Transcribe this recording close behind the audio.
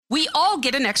We all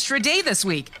get an extra day this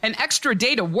week, an extra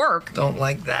day to work. Don't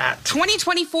like that.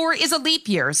 2024 is a leap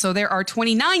year, so there are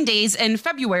 29 days in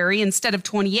February instead of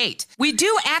 28. We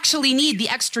do actually need the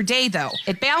extra day, though.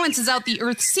 It balances out the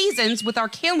Earth's seasons with our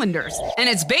calendars. And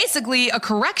it's basically a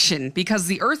correction because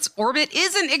the Earth's orbit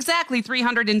isn't exactly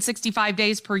 365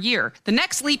 days per year. The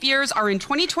next leap years are in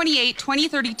 2028,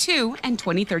 2032, and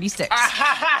 2036.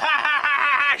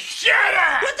 Shut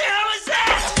up! What the hell is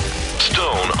that?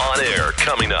 Stone on Air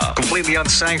coming up. Completely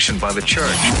unsanctioned by the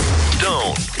church.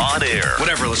 Stone on Air.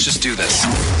 Whatever, let's just do this.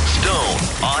 Stone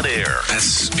on Air.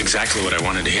 That's exactly what I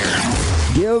wanted to hear.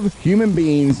 Give human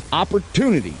beings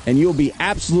opportunity, and you'll be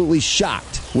absolutely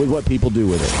shocked with what people do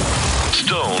with it.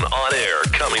 Stone on Air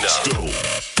coming up. Stone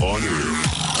on Air.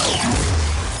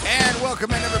 And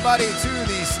welcome in, everybody, to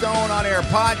the Stone on Air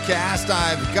podcast.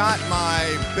 I've got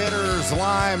my bitters,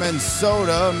 lime, and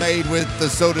soda made with the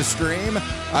Soda Stream.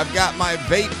 I've got my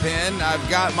vape pen. I've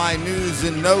got my news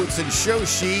and notes and show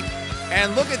sheet.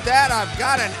 And look at that, I've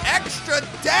got an extra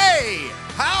day.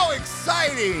 How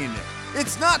exciting.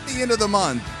 It's not the end of the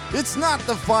month. It's not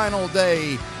the final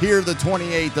day here, the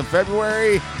 28th of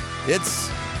February. It's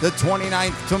the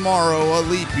 29th tomorrow, a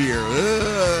leap year.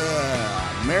 Ugh.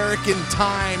 American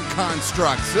time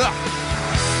constructs. Ugh.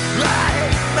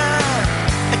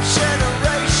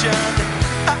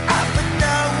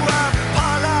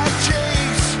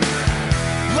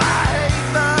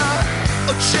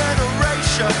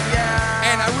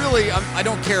 And I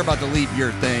don't care about the leap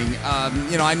year thing.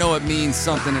 I know it means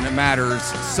something and it matters,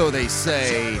 so they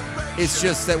say. It's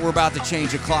just that we're about to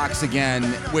change the clocks again,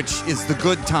 which is the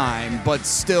good time, but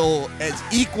still as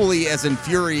equally as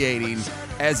infuriating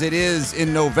as it is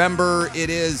in November,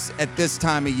 it is at this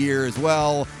time of year as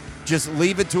well. Just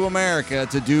leave it to America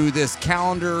to do this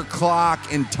calendar,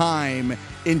 clock, and time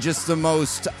in just the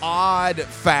most odd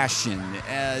fashion.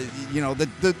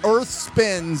 The Earth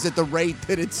spins at the rate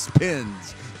that it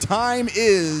spins. Time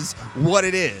is what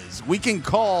it is. We can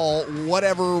call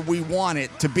whatever we want it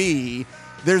to be.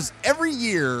 There's every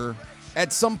year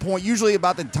at some point, usually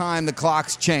about the time the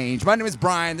clocks change. My name is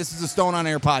Brian. This is the Stone on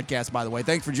Air podcast, by the way.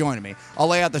 Thanks for joining me. I'll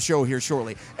lay out the show here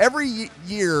shortly. Every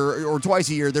year or twice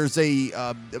a year, there's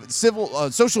a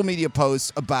social media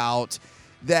post about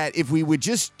that if we would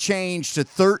just change to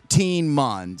 13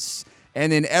 months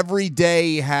and then every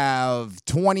day have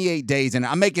 28 days in it.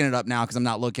 I'm making it up now because I'm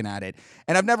not looking at it.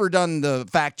 And I've never done the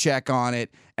fact check on it,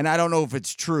 and I don't know if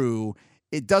it's true.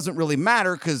 It doesn't really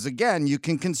matter because, again, you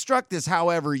can construct this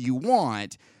however you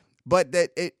want, but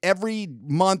that every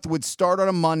month would start on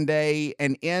a Monday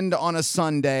and end on a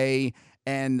Sunday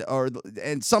and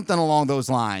something along those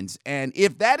lines. And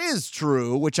if that is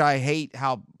true, which I hate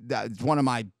how that's one of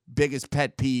my biggest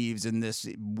pet peeves in this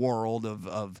world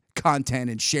of content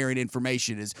and sharing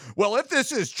information is, well, if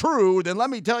this is true, then let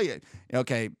me tell you.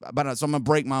 Okay, but so I'm going to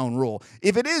break my own rule.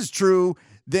 If it is true,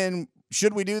 then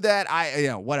should we do that?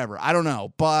 Whatever. I don't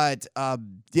know. But,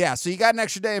 so you got an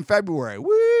extra day in February.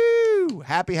 Woo!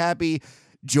 Happy,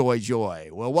 joy.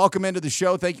 Well, welcome into the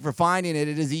show. Thank you for finding it.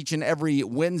 It is each and every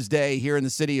Wednesday here in the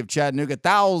city of Chattanooga.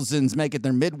 Thousands make it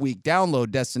their midweek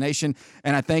download destination.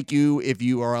 And I thank you if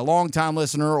you are a longtime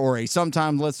listener or a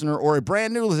sometime listener or a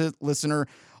brand new listener,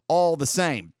 all the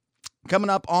same.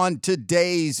 Coming up on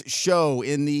today's show,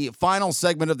 in the final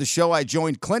segment of the show, I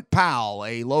joined Clint Powell,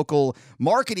 a local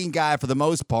marketing guy for the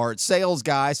most part, sales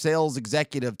guy, sales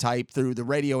executive type through the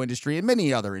radio industry and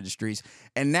many other industries,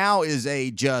 and now is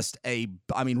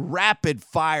rapid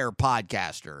fire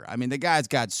podcaster. I mean, the guy's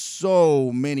got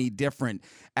so many different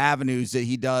avenues that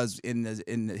he does in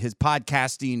his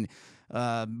podcasting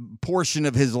portion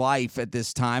of his life at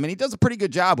this time, and he does a pretty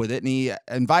good job with it. And he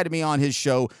invited me on his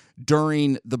show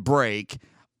during the break,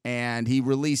 and he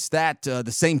released that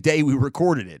the same day we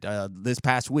recorded it this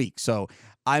past week. So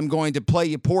I'm going to play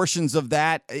you portions of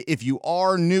that. If you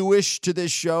are newish to this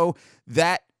show,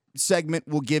 that segment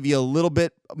will give you a little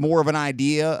bit more of an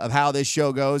idea of how this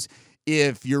show goes.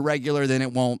 If you're regular, then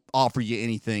it won't offer you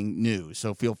anything new.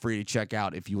 So feel free to check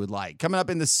out if you would like. Coming up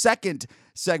in the second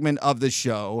segment of the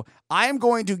show, I am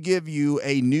going to give you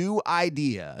a new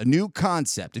idea, a new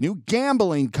concept, a new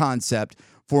gambling concept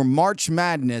for March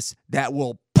Madness that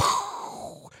will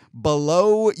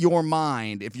blow your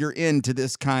mind if you're into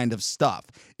this kind of stuff.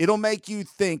 It'll make you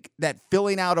think that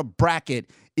filling out a bracket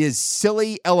is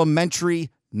silly elementary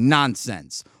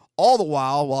nonsense. All the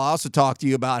while, we'll also talk to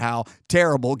you about how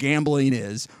terrible gambling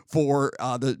is for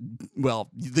the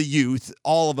youth,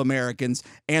 all of Americans,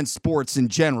 and sports in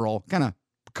general. Kind of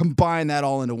combine that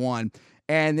all into one.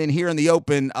 And then here in the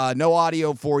open, no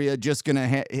audio for you. Just going to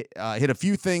hit a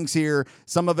few things here.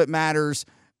 Some of it matters.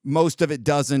 Most of it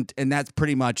doesn't. And that's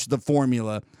pretty much the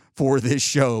formula for this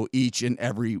show each and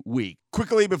every week.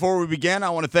 Quickly, before we begin, I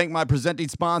want to thank my presenting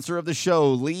sponsor of the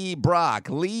show, Lee Brock.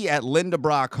 Lee at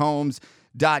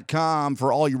lindabrockhomes.com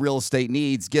for all your real estate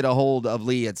needs. Get a hold of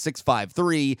Lee at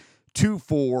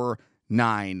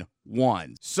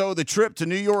 653-2491. So the trip to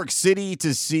New York City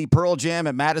to see Pearl Jam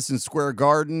at Madison Square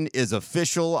Garden is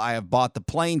official. I have bought the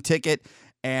plane ticket,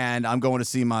 and I'm going to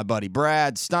see my buddy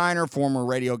Brad Steiner, former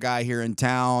radio guy here in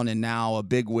town and now a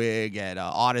bigwig at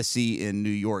Odyssey in New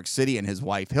York City, and his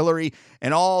wife Hillary.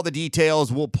 And all the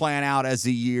details will plan out as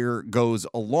the year goes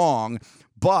along.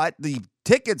 But the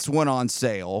tickets went on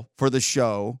sale for the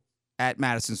show at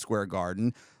Madison Square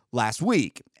Garden last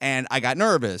week, and I got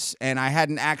nervous, and I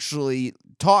hadn't actually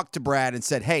talked to Brad and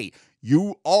said, hey,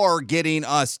 you are getting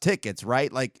us tickets,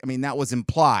 right? Like, I mean, that was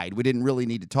implied. We didn't really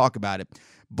need to talk about it.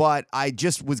 But I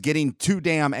just was getting too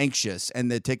damn anxious,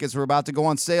 and the tickets were about to go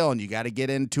on sale, and you got to get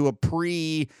into a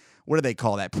what do they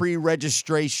call that?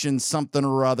 Pre-registration something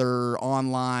or other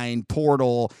online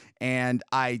portal. And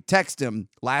I texted him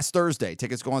last Thursday.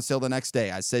 Tickets go on sale the next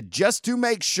day. I said, just to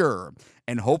make sure,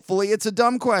 and hopefully it's a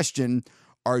dumb question,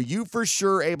 are you for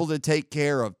sure able to take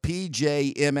care of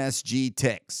PJMSG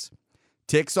ticks?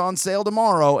 Ticks on sale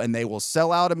tomorrow, and they will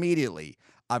sell out immediately.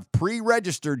 I've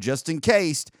pre-registered just in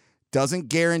case. Doesn't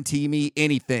guarantee me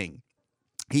anything.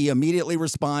 He immediately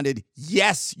responded,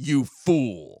 yes, you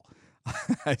fool.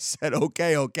 I said,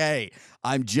 okay.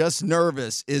 I'm just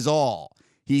nervous is all.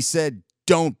 He said,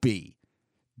 don't be.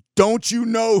 Don't you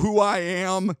know who I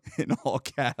am? In all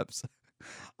caps.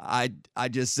 I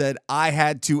just said I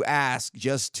had to ask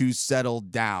just to settle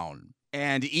down.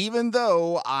 And even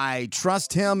though I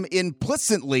trust him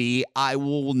implicitly, I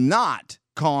will not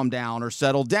calm down or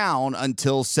settle down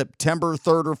until September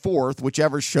 3rd or 4th,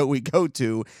 whichever show we go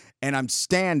to, and I'm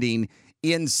standing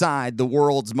inside the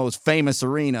world's most famous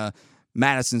arena,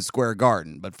 Madison Square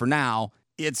Garden. But for now,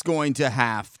 it's going to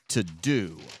have to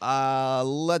do.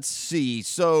 Let's see.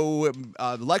 So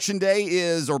Election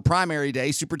Day or Primary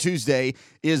Day, Super Tuesday,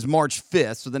 is March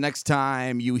 5th. So the next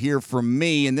time you hear from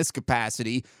me in this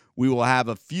capacity, we will have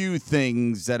a few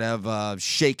things that have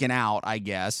shaken out, I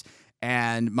guess.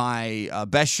 And my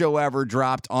best show ever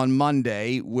dropped on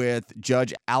Monday with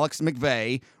Judge Alex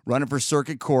McVeigh running for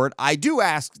circuit court. I do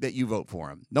ask that you vote for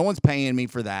him. No one's paying me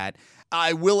for that.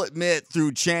 I will admit,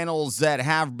 through channels that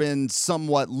have been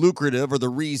somewhat lucrative, or the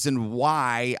reason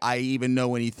why I even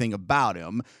know anything about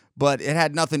him, but it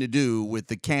had nothing to do with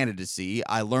the candidacy.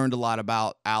 I learned a lot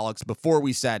about Alex before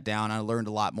we sat down. I learned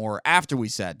a lot more after we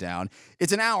sat down.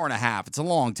 It's an hour and a half. It's a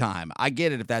long time. I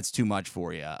get it if that's too much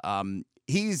for you.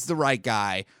 He's the right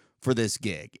guy for this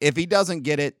gig. If he doesn't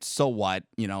get it, so what,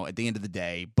 at the end of the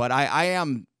day. But I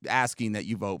am asking that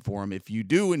you vote for him if you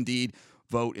do indeed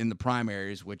vote in the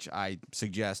primaries, which I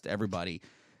suggest everybody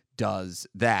does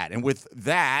that. And with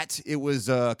that, it was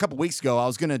a couple weeks ago, I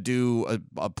was going to do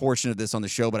a portion of this on the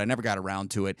show, but I never got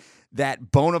around to it.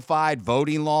 That bona fide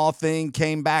voting law thing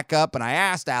came back up, and I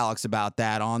asked Alex about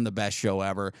that on the best show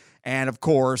ever. And of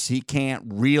course, he can't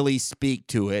really speak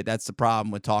to it. That's the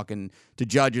problem with talking to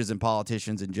judges and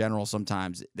politicians in general.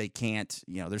 Sometimes they can't,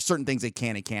 there's certain things they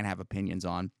can and can't have opinions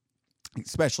on,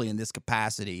 especially in this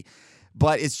capacity.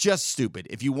 But it's just stupid.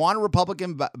 If you want a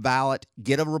Republican ballot,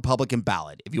 get a Republican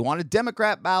ballot. If you want a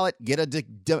Democrat ballot, get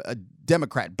a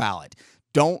Democrat ballot.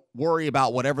 Don't worry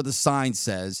about whatever the sign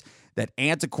says. That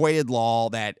antiquated law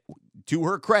that, to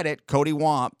her credit, Cody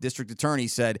Wamp, district attorney,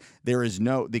 said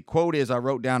the quote is, I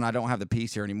wrote down, I don't have the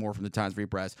piece here anymore from the Times Free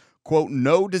Press, quote,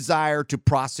 no desire to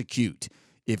prosecute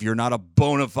if you're not a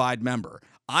bona fide member.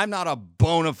 I'm not a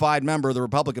bona fide member of the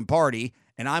Republican Party,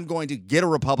 and I'm going to get a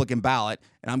Republican ballot,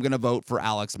 and I'm going to vote for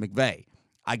Alex McVeigh.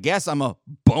 I guess I'm a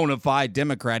bona fide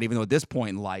Democrat, even though at this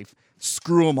point in life,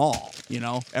 screw them all.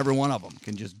 Every one of them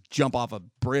can just jump off a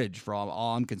bridge for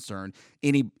all I'm concerned.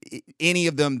 Any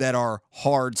of them that are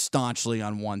hard, staunchly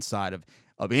on one side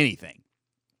of anything.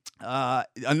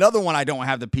 Another one I don't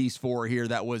have the piece for here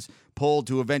that was pulled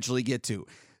to eventually get to.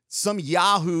 Some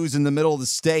yahoos in the middle of the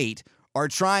state are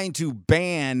trying to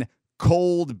ban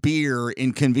cold beer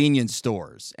in convenience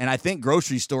stores, and I think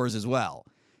grocery stores as well.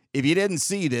 If you didn't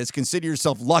see this, consider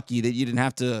yourself lucky that you didn't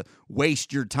have to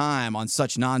waste your time on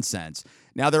such nonsense.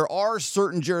 Now, there are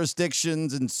certain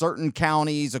jurisdictions and certain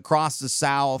counties across the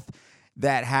South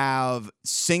that have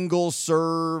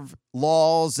single-serve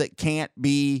laws that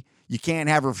you can't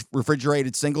have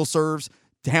refrigerated single serves.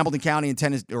 Hamilton County in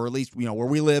Tennessee, or at least, where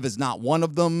we live, is not one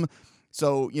of them.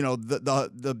 So,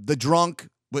 the drunk,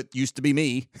 what used to be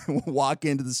me, walk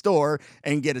into the store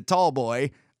and get a tall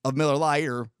boy of Miller Lite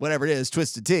or whatever it is,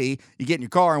 Twisted Tea. You get in your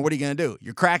car, and what are you going to do?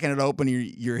 You're cracking it open,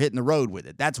 you're hitting the road with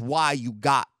it. That's why you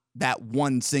got that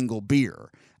one single beer.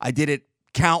 I did it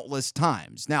countless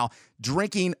times. Now,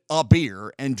 drinking a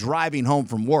beer and driving home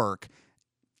from work,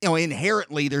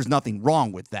 inherently there's nothing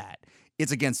wrong with that.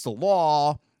 It's against the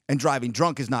law, and driving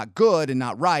drunk is not good and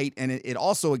not right, and it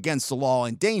also against the law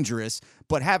and dangerous,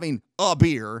 but having a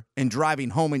beer and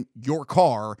driving home in your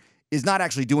car is not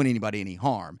actually doing anybody any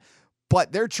harm.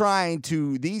 But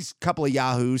these couple of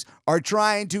yahoos are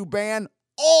trying to ban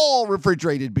all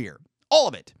refrigerated beer, all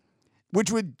of it,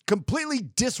 which would completely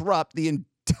disrupt the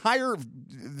entire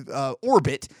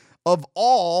orbit of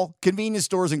all convenience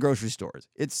stores and grocery stores.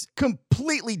 It's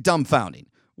completely dumbfounding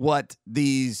what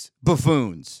these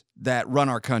buffoons that run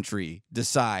our country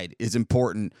decide is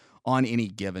important on any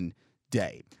given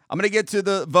day. I'm going to get to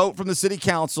the vote from the city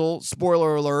council.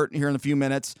 Spoiler alert, here in a few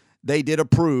minutes. They did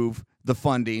approve the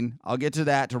funding. I'll get to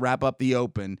that to wrap up the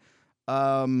open.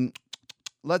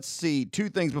 Let's see. Two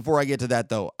things before I get to that,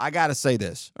 though. I got to say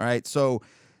this, all right? So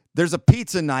there's a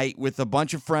pizza night with a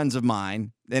bunch of friends of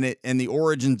mine, and the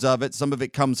origins of it, some of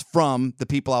it comes from the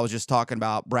people I was just talking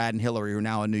about, Brad and Hillary, who are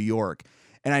now in New York.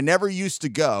 And I never used to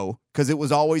go because it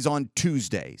was always on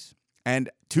Tuesdays. And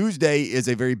Tuesday is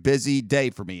a very busy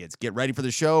day for me. It's get ready for the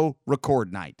show,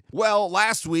 record night. Well,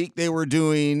 last week they were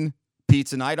doing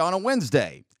pizza night on a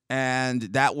Wednesday. And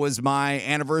that was my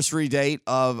anniversary date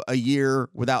of a year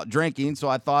without drinking. So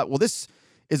I thought, well, this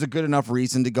is a good enough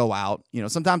reason to go out.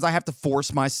 Sometimes I have to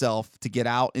force myself to get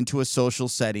out into a social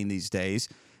setting these days.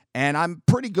 And I'm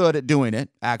pretty good at doing it,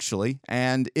 actually.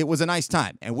 And it was a nice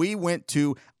time. And we went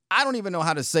to, I don't even know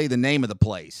how to say the name of the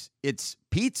place. It's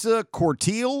Pizza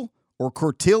Cortile or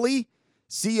Cortilli,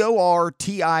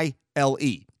 Cortile.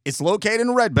 It's located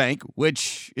in Red Bank,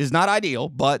 which is not ideal,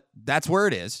 but that's where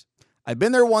it is. I've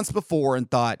been there once before and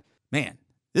thought, man,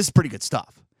 this is pretty good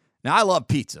stuff. Now, I love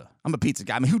pizza. I'm a pizza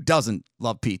guy. I mean, who doesn't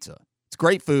love pizza? It's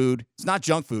great food. It's not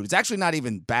junk food. It's actually not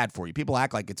even bad for you. People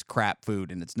act like it's crap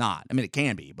food, and it's not. I mean, it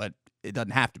can be, but it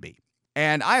doesn't have to be.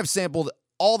 And I have sampled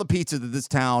all the pizza that this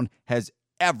town has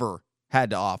ever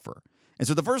had to offer. And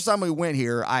so the first time we went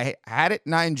here, I had it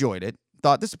and I enjoyed it.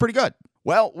 Thought, this is pretty good.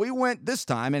 Well, we went this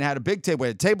time and had a big table. We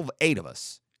had a table of 8 of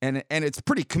us, and it's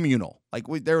pretty communal. Like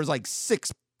there was like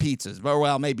 6 pizzas,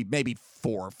 well, maybe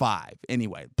 4 or 5.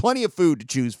 Anyway, plenty of food to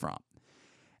choose from.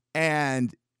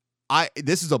 And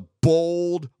this is a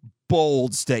bold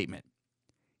statement.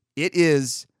 It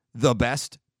is the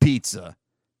best pizza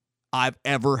I've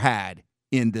ever had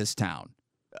in this town.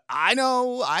 I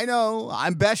know.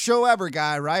 I'm best show ever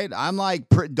guy, right? I'm like,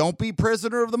 don't be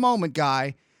prisoner of the moment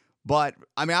guy. But,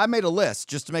 I mean, I made a list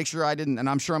just to make sure I didn't, and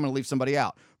I'm sure I'm going to leave somebody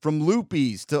out. From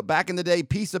Loopy's to back in the day,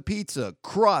 Piece of Pizza,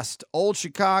 Crust, Old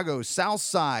Chicago,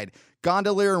 Southside,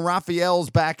 Gondolier and Raphael's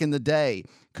back in the day.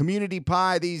 Community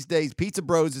Pie these days. Pizza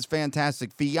Bros is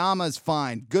fantastic. Fiamma is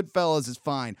fine. Goodfellas is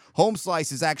fine. Home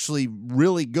Slice is actually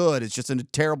really good. It's just in a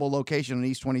terrible location on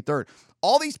East 23rd.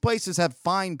 All these places have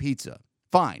fine pizza.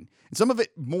 Fine. And some of it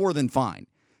more than fine.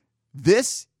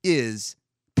 This is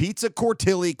Pizza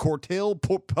Cortile,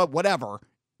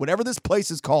 whatever this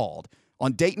place is called,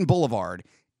 on Dayton Boulevard.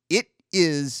 It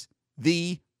is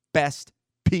the best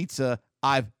pizza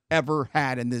I've ever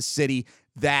had in this city.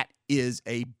 That is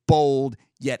a bold,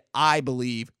 yet I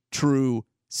believe true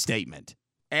statement.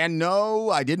 And no,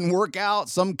 I didn't work out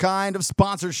some kind of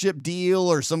sponsorship deal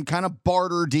or some kind of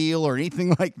barter deal or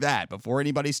anything like that before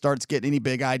anybody starts getting any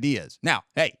big ideas. Now,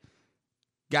 hey,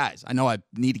 guys, I know I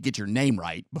need to get your name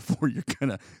right before you're going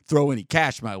to throw any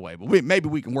cash my way, but maybe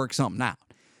we can work something out.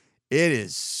 It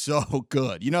is so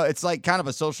good. It's like kind of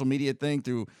a social media thing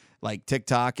through like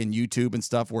TikTok and YouTube and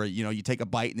stuff where, you take a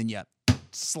bite and then you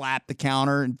slap the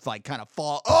counter and like kind of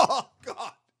fall. Oh,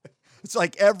 God. It's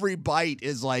like every bite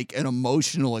is like an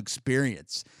emotional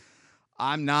experience.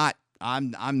 I'm not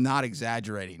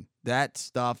exaggerating. That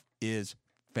stuff is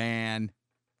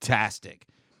fantastic.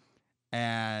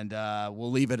 And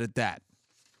we'll leave it at that.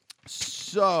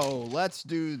 So let's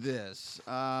do this.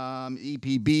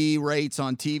 EPB rates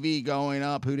on TV going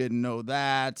up. Who didn't know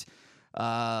that?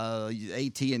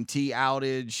 AT&T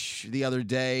outage the other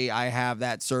day. I have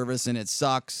that service and it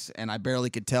sucks. And I barely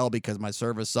could tell because my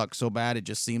service sucks so bad. It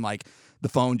just seemed like the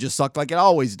phone just sucked like it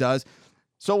always does.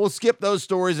 So we'll skip those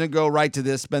stories and go right to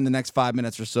this. Spend the next 5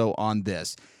 minutes or so on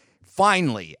this.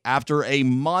 Finally, after a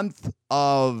month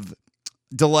of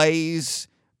delays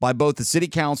by both the city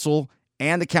council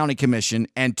and the county commission,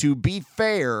 and to be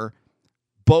fair,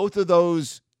 both of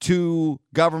those two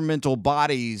governmental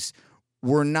bodies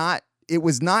it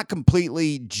was not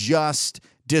completely just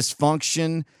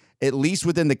dysfunction. At least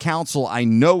within the council, I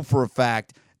know for a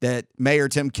fact that Mayor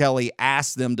Tim Kelly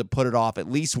asked them to put it off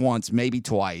at least once, maybe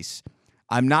twice.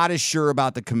 I'm not as sure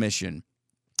about the commission.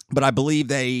 but I believe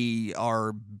they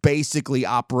are basically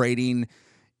operating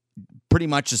pretty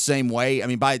much the same way. I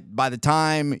mean, by the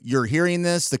time you're hearing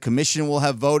this, the commission will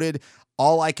have voted.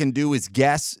 All I can do is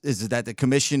guess is that the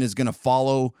commission is going to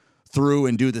follow through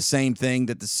and do the same thing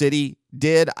that the city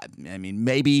did. I mean,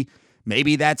 maybe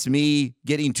that's me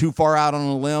getting too far out on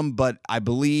a limb, but I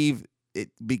believe it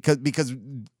because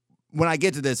when I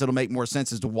get to this, it'll make more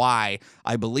sense as to why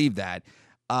I believe that.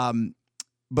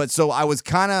 But so I was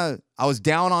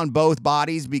down on both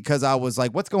bodies because I was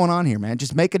like, what's going on here, man?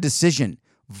 Just make a decision.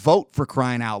 Vote, for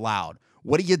crying out loud.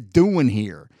 What are you doing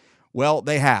here? Well,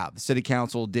 they have. The city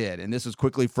council did. And this is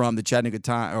quickly from the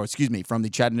from the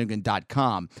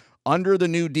Chattanoogan.com. Under the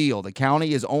new deal, the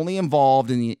county is only involved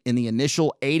in the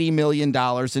initial $80 million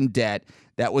in debt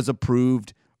that was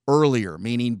approved earlier,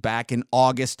 meaning back in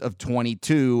August of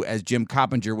 22, as Jim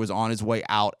Coppinger was on his way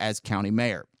out as county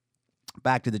mayor.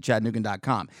 Back to the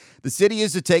Chattanoogan.com. The city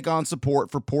is to take on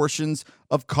support for portions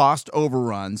of cost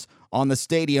overruns on the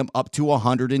stadium up to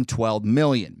 $112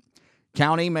 million.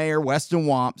 County Mayor Weston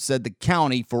Wamp said the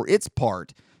county, for its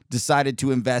part, decided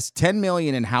to invest $10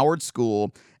 million in Howard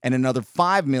School and another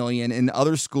 $5 million in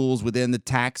other schools within the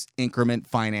tax increment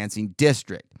financing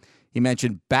district. He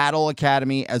mentioned Battle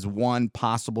Academy as one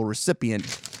possible recipient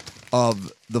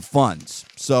of the funds.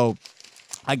 So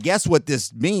I guess what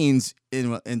this means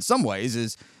in some ways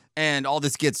is, and all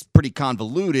this gets pretty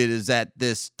convoluted, is that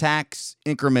this tax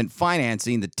increment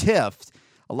financing, the TIF,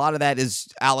 a lot of that is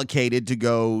allocated to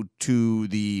go to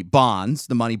the bonds,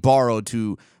 the money borrowed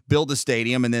to build the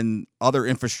stadium and then other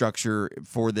infrastructure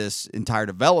for this entire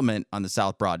development on the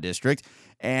South Broad District,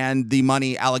 and the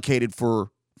money allocated for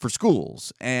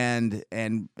schools and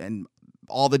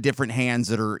all the different hands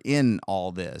that are in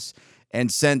all this. And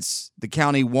since the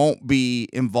county won't be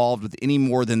involved with any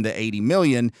more than the $80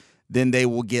 million, then they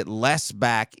will get less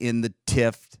back in the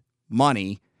TIF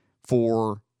money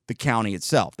for the county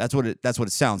itself. That's what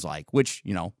it sounds like, which,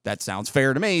 that sounds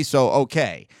fair to me. So,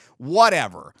 okay,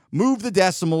 whatever. Move the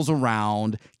decimals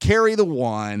around, carry the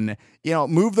one,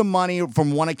 move the money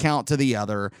from one account to the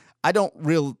other. I don't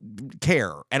really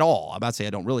care at all. I'm about to say I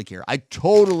don't really care. I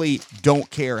totally don't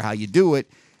care how you do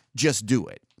it. Just do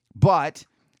it. But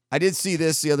I did see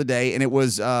this the other day, and it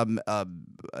was an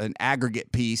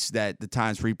aggregate piece that the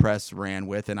Times Free Press ran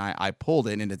with, and I pulled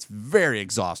it, and it's very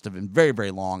exhaustive and very,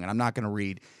 very long, and I'm not going to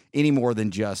read any more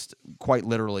than just quite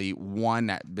literally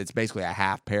one. It's basically a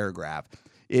half paragraph.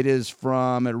 It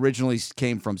originally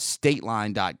came from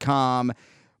stateline.com.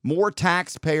 More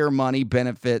taxpayer money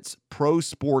benefits pro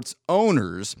sports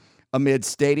owners amid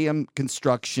stadium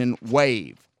construction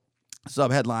wave.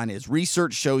 Subheadline is,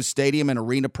 research shows stadium and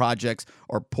arena projects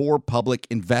are poor public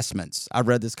investments. I've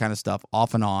read this kind of stuff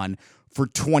off and on for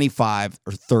 25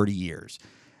 or 30 years.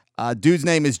 Dude's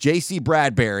name is J.C.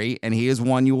 Bradbury, and he is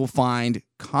one you will find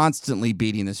constantly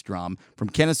beating this drum. From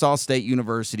Kennesaw State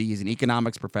University, he's an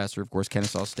economics professor. Of course,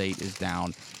 Kennesaw State is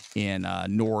down in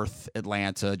North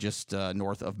Atlanta, just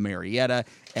north of Marietta.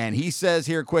 And he says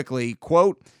here quickly,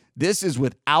 quote, "This is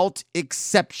without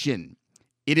exception.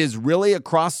 It is really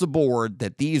across the board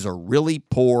that these are really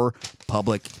poor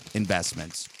public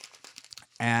investments."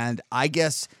 And I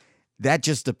guess that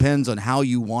just depends on how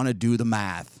you want to do the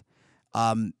math.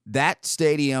 That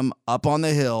stadium up on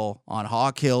the hill, on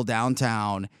Hawk Hill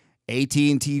downtown,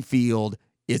 AT&T Field,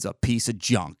 is a piece of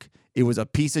junk. It was a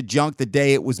piece of junk the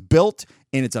day it was built,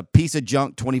 and it's a piece of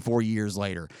junk 24 years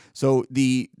later. So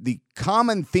the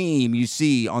common theme you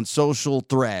see on social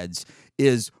threads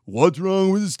is, what's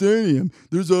wrong with the stadium?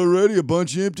 There's already a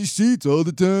bunch of empty seats all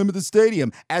the time at the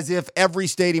stadium. As if every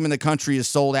stadium in the country is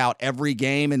sold out every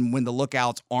game, and when the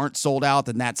Lookouts aren't sold out,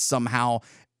 then that's somehow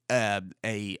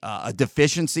a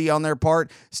deficiency on their part.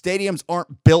 Stadiums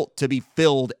aren't built to be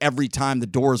filled every time the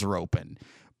doors are open.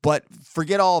 But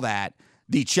forget all that.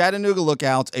 The Chattanooga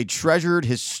Lookouts, a treasured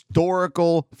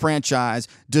historical franchise,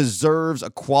 deserves a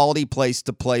quality place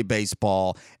to play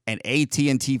baseball, and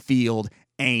AT&T Field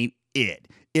ain't it.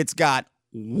 It's got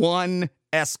one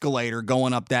escalator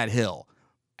going up that hill.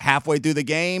 Halfway through the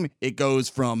game, it goes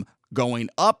from going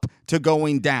up to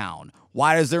going down.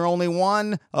 Why is there only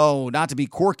one? Oh, not to be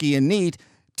quirky and neat,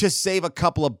 to save a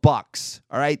couple of bucks,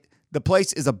 all right? The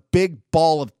place is a big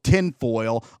ball of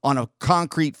tinfoil on a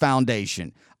concrete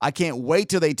foundation. I can't wait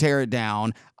till they tear it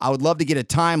down. I would love to get a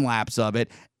time lapse of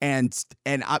it. And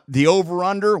the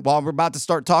over-under, while we're about to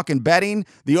start talking betting,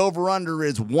 the over-under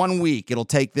is 1 week. It'll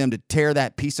take them to tear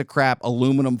that piece of crap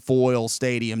aluminum foil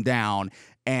stadium down.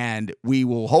 And we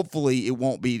will, hopefully,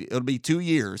 it'll be 2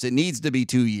 years. It needs to be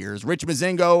 2 years. Rich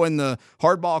Mazingo and the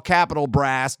Hardball Capital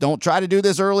brass, don't try to do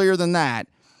this earlier than that.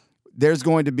 There's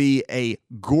going to be a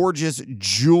gorgeous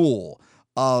jewel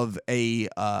of a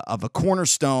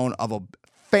cornerstone of a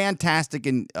fantastic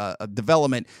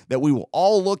development that we will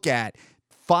all look at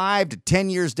 5 to 10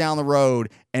 years down the road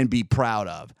and be proud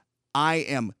of. I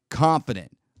am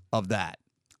confident of that.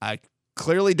 I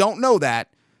clearly don't know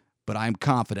that, but I'm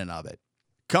confident of it.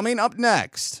 Coming up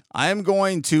next, I am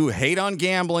going to hate on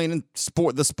gambling and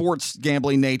the sports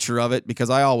gambling nature of it, because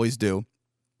I always do.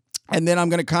 And then I'm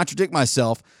going to contradict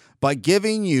myself by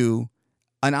giving you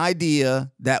an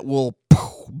idea that will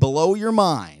blow your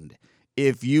mind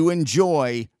if you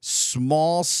enjoy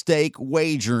small stake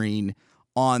wagering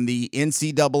on the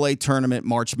NCAA tournament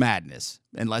March Madness.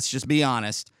 And let's just be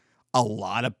honest, a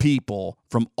lot of people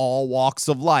from all walks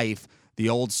of life, the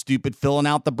old stupid filling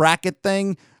out the bracket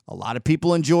thing, a lot of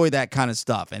people enjoy that kind of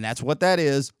stuff. And that's what that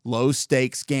is, low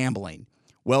stakes gambling.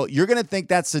 Well, you're going to think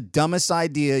that's the dumbest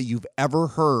idea you've ever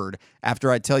heard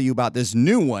after I tell you about this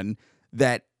new one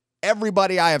that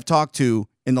everybody I have talked to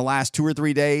in the last 2 or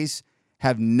 3 days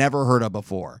have never heard of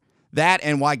before. That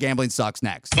and why gambling sucks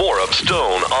next. More of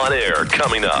Stone on Air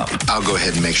coming up. I'll go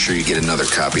ahead and make sure you get another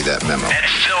copy of that memo. At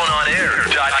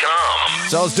StoneOnAir.com.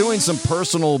 So I was doing some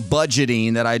personal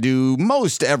budgeting that I do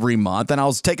most every month, and I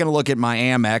was taking a look at my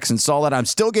Amex and saw that I'm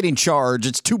still getting charged.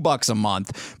 It's $2 a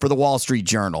month for the Wall Street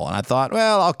Journal. And I thought,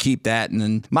 well, I'll keep that, and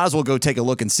then might as well go take a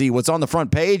look and see what's on the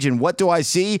front page. And what do I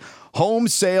see? Home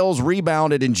sales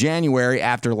rebounded in January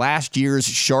after last year's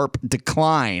sharp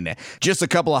decline. Just a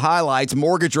couple of highlights.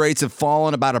 Mortgage rates have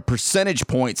fallen about a percentage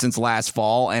point since last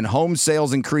fall, and home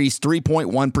sales increased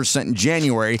 3.1% in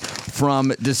January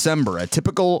from December. A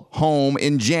typical home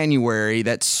in January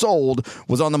that sold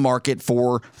was on the market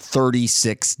for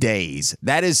 36 days.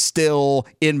 That is still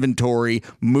inventory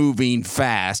moving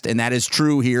fast, and that is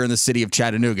true here in the city of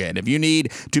Chattanooga. And if you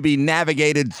need to be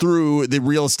navigated through the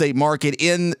real estate market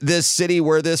in this city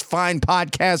where this fine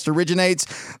podcast originates,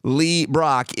 Lee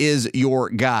Brock is your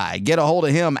guy. Get a hold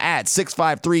of him at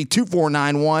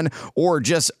 653-2491, or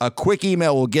just a quick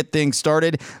email will get things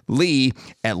started. Lee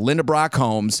at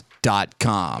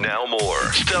lindabrockhomes.com. Now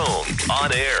more Stone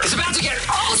on Air. It's about to get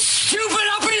all stupid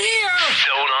up in here!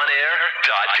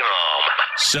 StoneOnAir.com.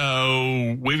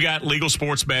 So we've got legal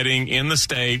sports betting in the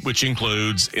state, which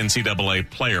includes NCAA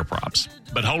player props.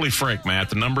 But holy frick, Matt,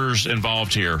 the numbers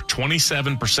involved here.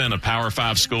 27% of Power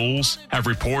 5 schools have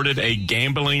reported a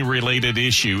gambling-related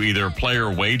issue, either a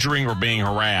player wagering or being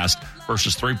harassed,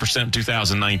 versus 3% in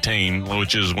 2019,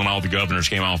 which is when all the governors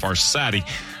came off our society.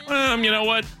 You know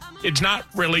what? It's not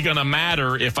really going to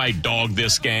matter if I dog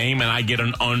this game and I get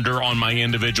an under on my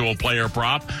individual player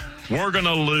prop. We're going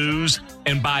to lose,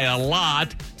 and by a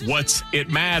lot. What's it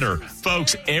matter?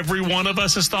 Folks, every one of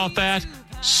us has thought that.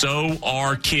 So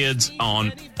are kids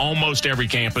on almost every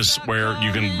campus where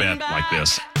you can bet like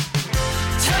this.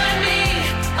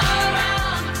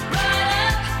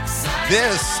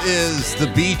 This is The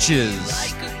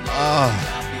Beaches.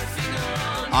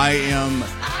 I am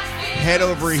head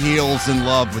over heels in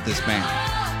love with this band.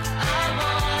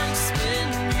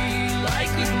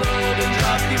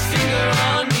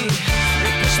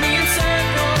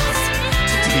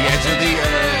 The edge of the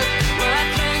earth.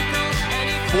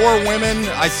 4 women,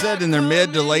 I said in their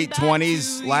mid to late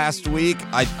 20s last week.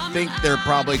 I think they're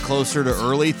probably closer to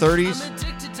early 30s.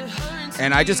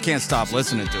 And I just can't stop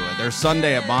listening to it. There's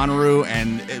Sunday at Bonnaroo,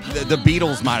 and the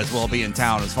Beatles might as well be in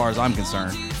town as far as I'm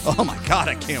concerned. Oh my God,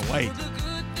 I can't wait.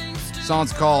 The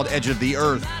song's called Edge of the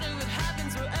Earth.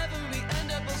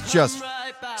 It's just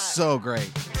so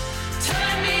great.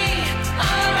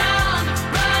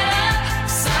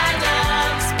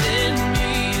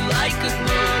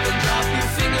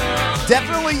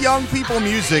 Definitely young people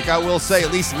music, I will say,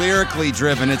 at least lyrically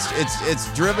driven.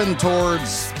 It's driven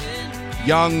towards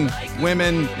young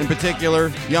women in particular,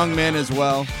 young men as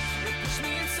well.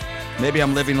 Maybe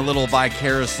I'm living a little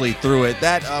vicariously through it.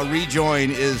 That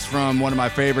rejoin is from one of my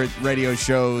favorite radio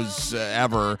shows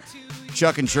ever,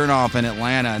 Chuck and Chernoff in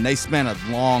Atlanta, and they spent a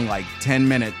long,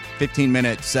 10-minute,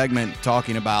 15-minute segment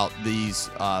talking about these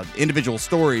individual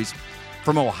stories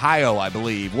from Ohio, I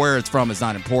believe. Where it's from is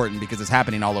not important because it's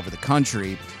happening all over the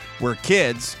country, where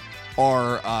kids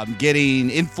are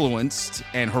getting influenced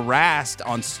and harassed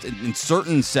in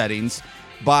certain settings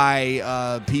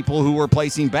by people who are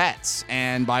placing bets,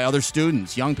 and by other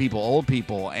students, young people, old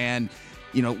people, and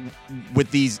with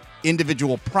these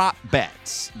individual prop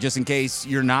bets. Just in case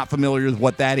you're not familiar with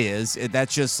what that is,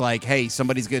 that's just like, hey,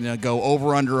 somebody's going to go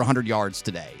over under 100 yards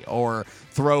today, or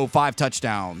throw 5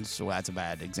 touchdowns. Well, that's a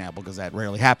bad example because that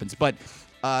rarely happens, but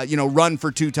run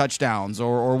for 2 touchdowns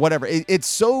or whatever. It's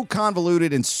so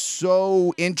convoluted and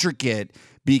so intricate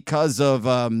because of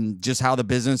just how the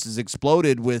business has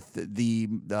exploded with the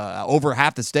over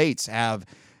half the states have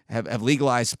have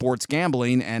legalized sports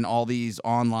gambling, and all these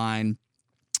online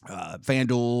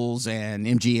FanDuels and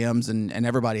MGMs and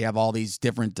everybody have all these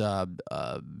different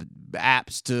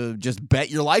apps to just bet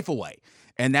your life away.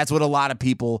 And that's what a lot of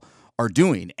people are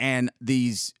doing. And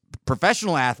these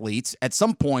professional athletes at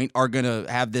some point are going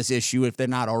to have this issue if they're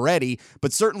not already,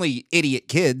 but certainly idiot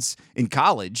kids in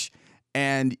college.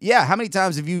 And yeah, how many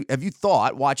times have you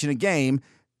thought watching a game,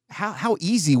 how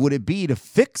easy would it be to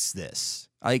fix this?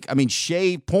 Like, I mean,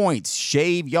 shave points,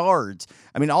 shave yards.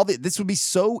 I mean, this would be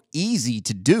so easy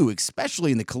to do,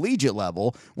 especially in the collegiate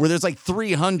level where there's like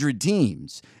 300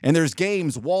 teams and there's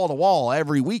games wall to wall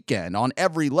every weekend on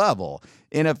every level.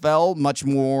 NFL, much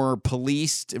more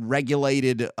policed,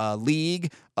 regulated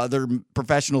league. Other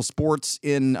professional sports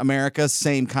in America,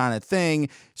 same kind of thing.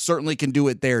 Certainly can do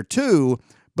it there too,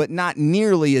 but not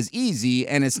nearly as easy,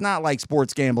 and it's not like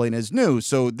sports gambling is new.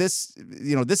 So this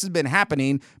has been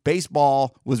happening.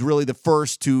 Baseball was really the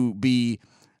first to be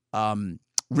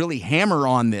really hammer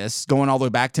on this, going all the way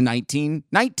back to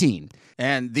 1919.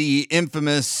 And the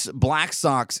infamous Black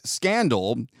Sox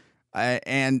scandal,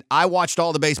 and I watched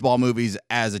all the baseball movies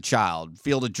as a child.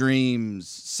 Field of Dreams,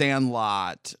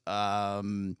 Sandlot,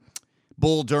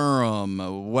 Bull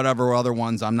Durham, whatever other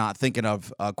ones I'm not thinking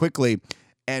of quickly.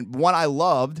 And what I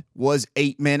loved was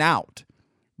 8 Men Out,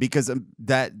 because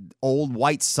that old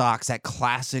White Sox, that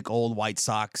classic old White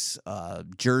Sox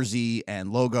jersey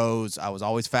and logos, I was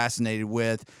always fascinated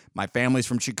with. My family's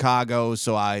from Chicago,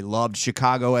 so I loved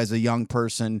Chicago as a young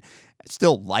person. I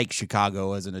still like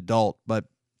Chicago as an adult, but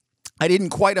I didn't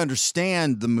quite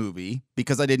understand the movie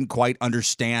because I didn't quite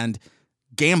understand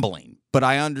gambling. But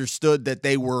I understood that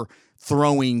they were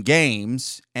throwing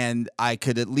games, and I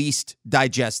could at least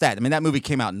digest that. I mean, that movie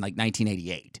came out in like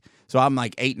 1988. So I'm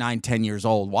like 8, 9, 10 years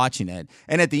old watching it.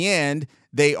 And at the end,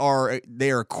 they are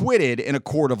acquitted in a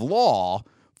court of law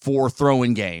for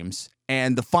throwing games.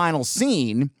 And the final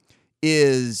scene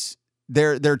is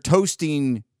they're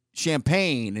toasting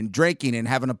champagne and drinking and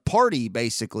having a party,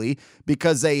 basically,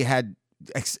 because they had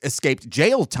escaped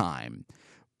jail time.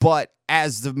 But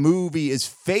as the movie is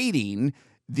fading,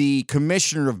 the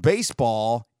commissioner of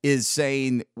baseball is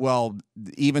saying, well,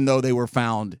 even though they were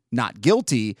found not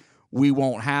guilty, we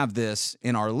won't have this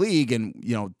in our league. And,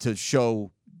 to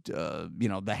show,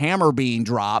 the hammer being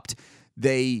dropped,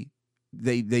 they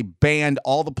banned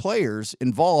all the players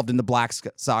involved in the Black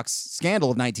Sox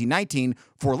scandal of 1919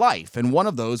 for life. And one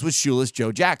of those was Shoeless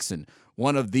Joe Jackson,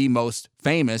 one of the most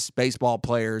famous baseball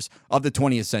players of the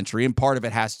 20th century. And part of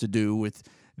it has to do with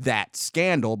that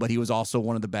scandal, but he was also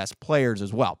one of the best players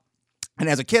as well. And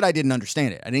as a kid, I didn't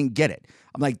understand it. I didn't get it.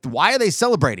 I'm like, why are they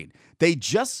celebrating? They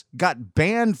just got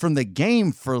banned from the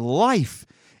game for life,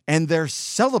 and they're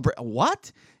celebrating.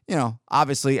 What?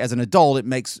 Obviously, as an adult, it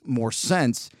makes more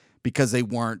sense because they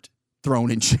weren't thrown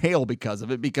in jail because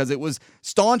of it, because it was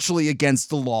staunchly against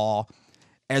the law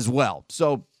as well.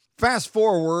 So fast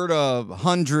forward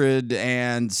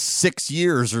 106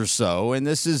 years or so, and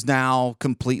this is now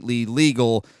completely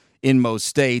legal in most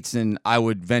states, and I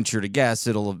would venture to guess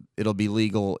it'll be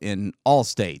legal in all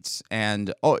states.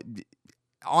 And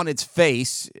on its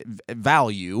face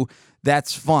value,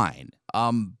 that's fine.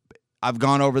 I've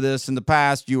gone over this in the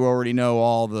past. You already know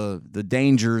all the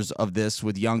dangers of this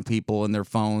with young people and their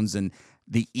phones and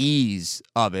the ease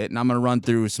of it. And I'm going to run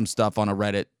through some stuff on a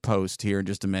Reddit post here in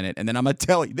just a minute. And then I'm going to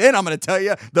tell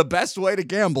you the best way to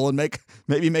gamble and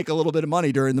maybe make a little bit of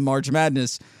money during the March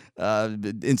Madness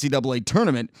NCAA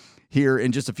tournament here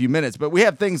in just a few minutes. But we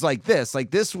have things like this.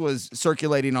 Like, this was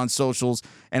circulating on socials,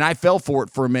 and I fell for it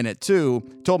for a minute too.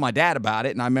 Told my dad about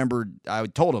it, and I remember I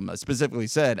told him, I specifically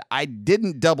said, I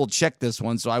didn't double check this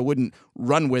one, so I wouldn't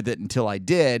run with it until I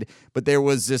did. But there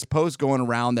was this post going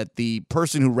around that the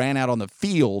person who ran out on the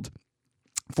field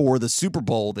for the Super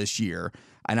Bowl this year,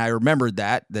 and I remembered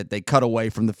that they cut away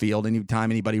from the field. Anytime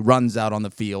anybody runs out on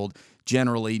the field,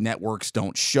 generally networks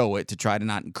don't show it to try to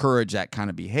not encourage that kind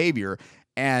of behavior.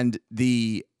 And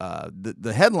the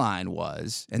headline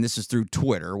was, and this is through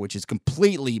Twitter, which is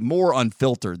completely more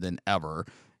unfiltered than ever.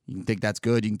 You can think that's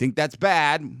good, you can think that's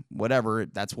bad, whatever,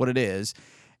 that's what it is.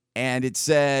 And it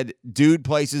said, dude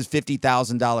places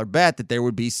 $50,000 bet that there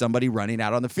would be somebody running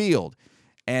out on the field.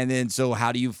 And then, so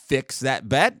how do you fix that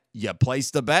bet? You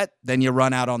place the bet, then you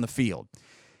run out on the field.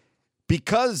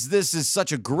 Because this is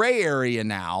such a gray area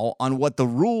now on what the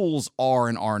rules are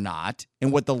and are not,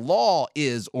 and what the law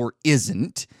is or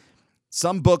isn't,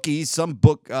 some bookies, some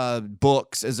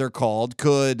books, as they're called,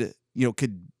 could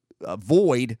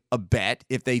void a bet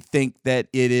if they think that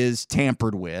it is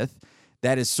tampered with.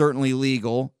 That is certainly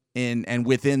legal and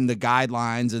within the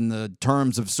guidelines and the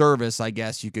terms of service, I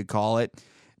guess you could call it.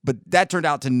 But that turned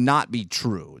out to not be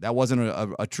true. That wasn't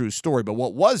a true story. But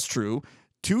what was true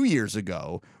 2 years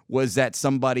ago was that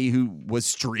somebody who was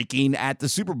streaking at the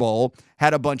Super Bowl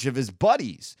had a bunch of his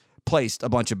buddies placed a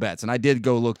bunch of bets. And I did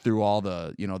go look through all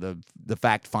the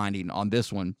fact finding on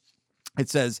this one. It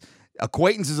says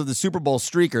acquaintances of the Super Bowl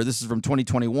streaker, this is from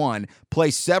 2021,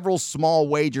 placed several small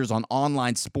wagers on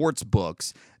online sports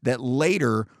books that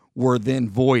later were then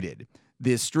voided.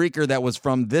 The streaker that was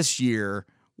from this year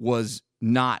was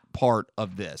not part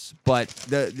of this. But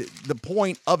the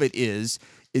point of it is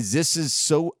this is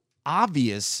so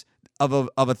obvious of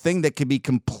a thing that can be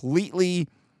completely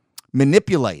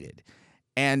manipulated.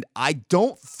 And I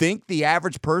don't think the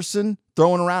average person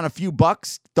throwing around a few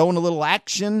bucks, throwing a little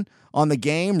action on the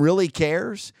game really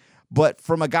cares. But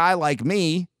from a guy like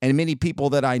me and many people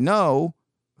that I know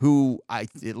who I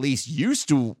at least used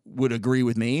to would agree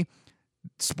with me,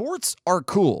 sports are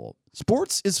cool.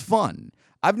 Sports is fun.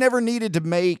 I've never needed to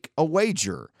make a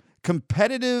wager.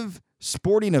 Competitive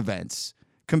sporting events,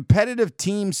 competitive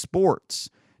team sports,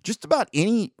 just about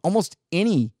almost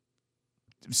any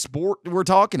sport we're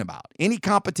talking about, any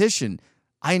competition,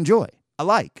 I enjoy.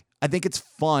 I think it's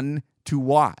fun to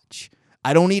watch.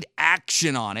 I don't need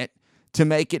action on it to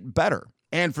make it better.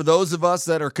 And for those of us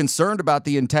that are concerned about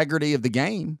the integrity of the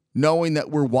game, knowing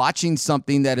that we're watching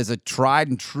something that is a tried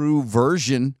and true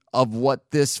version of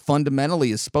what this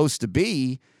fundamentally is supposed to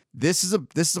be, this is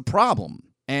a problem.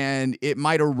 And it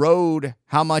might erode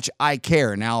how much I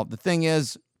care. Now, the thing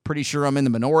is, pretty sure I'm in the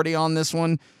minority on this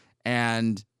one.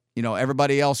 And,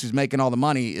 everybody else who's making all the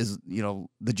money is,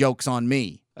 the joke's on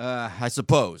me, I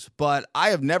suppose. But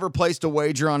I have never placed a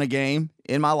wager on a game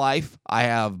in my life. I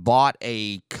have bought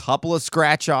a couple of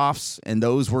scratch-offs, and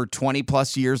those were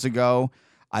 20-plus years ago.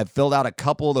 I've filled out a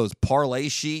couple of those parlay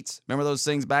sheets. Remember those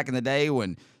things back in the day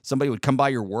when somebody would come by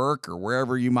your work or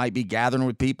wherever you might be gathering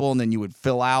with people, and then you would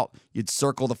you'd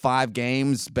circle the 5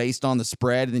 games based on the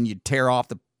spread, and then you'd tear off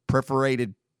the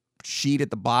perforated sheet at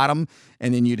the bottom,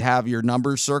 and then you'd have your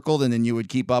numbers circled, and then you would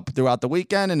keep up throughout the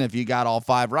weekend, and if you got all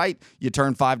 5 right, you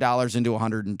turn $5 into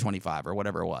 $125 or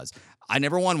whatever it was. I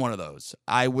never won one of those.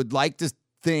 I would like to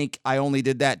think I only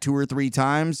did that 2 or 3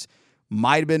 times.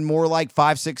 Might have been more like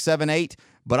 5, 6, 7, 8,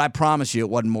 but I promise you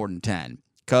it wasn't more than 10,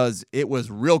 because it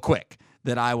was real quick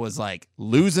that I was like,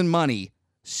 losing money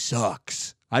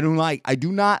sucks. I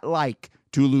do not like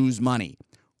to lose money.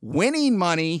 Winning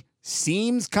money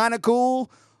seems kind of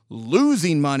cool.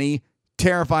 Losing money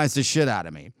terrifies the shit out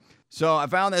of me. So I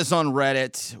found this on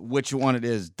Reddit. Which one it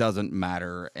is doesn't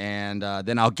matter. And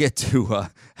then I'll get to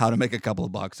how to make a couple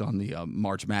of bucks on the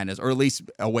March Madness, or at least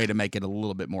a way to make it a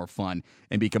little bit more fun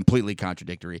and be completely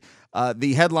contradictory.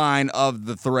 The headline of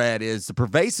the thread is, the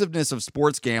pervasiveness of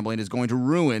sports gambling is going to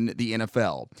ruin the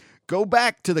NFL. Go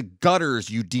back to the gutters,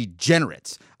 you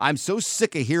degenerates. I'm so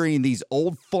sick of hearing these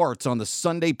old farts on the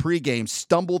Sunday pregame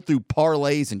stumble through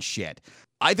parlays and shit.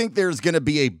 I think there's going to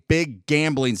be a big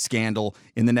gambling scandal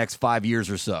in the next 5 years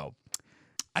or so.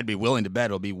 I'd be willing to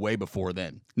bet it'll be way before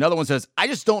then. Another one says, I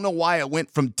just don't know why it went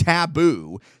from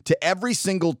taboo to every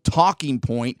single talking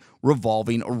point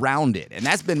revolving around it. And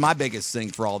that's been my biggest thing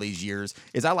for all these years,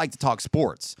 is I like to talk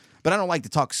sports, but I don't like to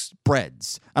talk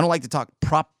spreads. I don't like to talk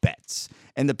prop bets.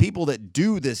 And the people that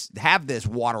do this, have this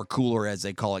water cooler, as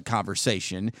they call it,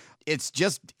 conversation, it's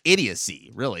just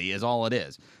idiocy, really, is all it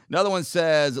is. Another one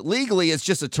says, legally, it's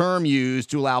just a term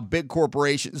used to allow big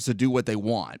corporations to do what they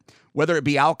want, whether it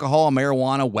be alcohol,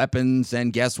 marijuana, weapons,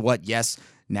 and guess what? Yes,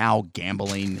 now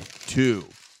gambling too.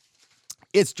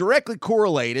 It's directly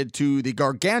correlated to the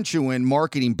gargantuan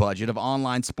marketing budget of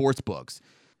online sports books.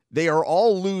 They are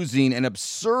all losing an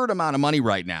absurd amount of money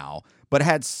right now, but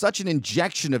had such an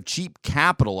injection of cheap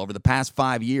capital over the past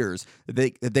 5 years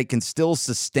that they can still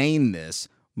sustain this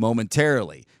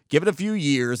momentarily. Give it a few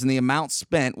years and the amount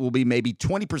spent will be maybe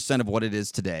 20% of what it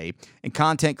is today, and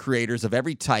content creators of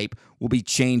every type will be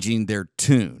changing their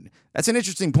tune. That's an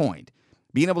interesting point.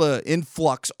 Being able to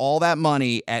influx all that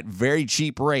money at very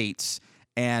cheap rates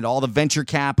and all the venture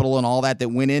capital and all that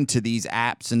went into these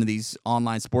apps and these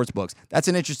online sports books, that's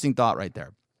an interesting thought right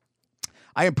there.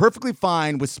 I am perfectly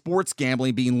fine with sports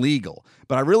gambling being legal,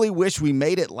 but I really wish we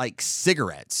made it like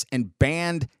cigarettes and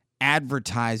banned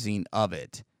advertising of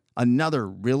it. Another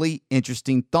really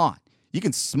interesting thought. You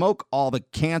can smoke all the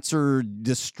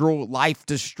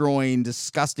life-destroying,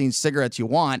 disgusting cigarettes you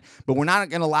want, but we're not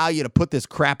going to allow you to put this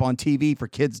crap on TV for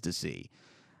kids to see.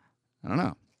 I don't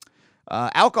know.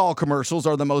 Alcohol commercials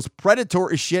are the most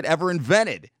predatory shit ever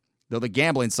invented, though the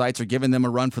gambling sites are giving them a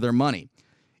run for their money.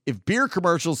 If beer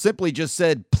commercials simply just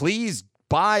said, please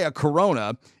buy a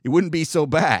Corona, it wouldn't be so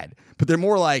bad. But they're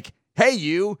more like, hey,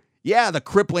 you, yeah, the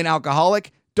crippling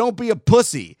alcoholic, Don't be a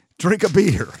pussy. Drink a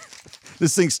beer.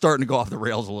 This thing's starting to go off the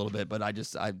rails a little bit, but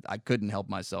I couldn't help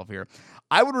myself here.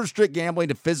 I would restrict gambling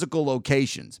to physical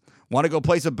locations. Want to go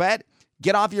place a bet?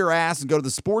 Get off your ass and go to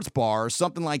the sports bar or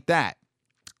something like that.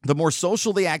 The more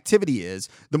social the activity is,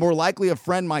 the more likely a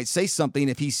friend might say something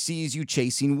if he sees you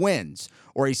chasing wins,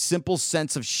 or a simple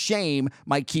sense of shame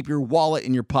might keep your wallet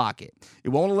in your pocket. It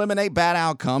won't eliminate bad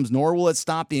outcomes, nor will it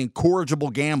stop the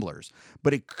incorrigible gamblers,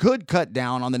 but it could cut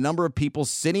down on the number of people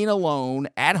sitting alone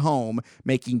at home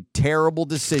making terrible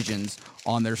decisions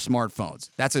on their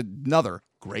smartphones. That's another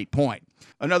great point.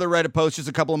 Another Reddit post, just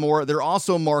a couple more. They're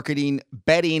also marketing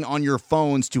betting on your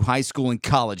phones to high school and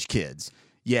college kids.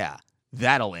 Yeah.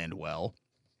 That'll end well.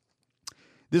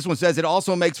 This one says it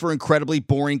also makes for incredibly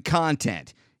boring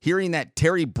content. Hearing that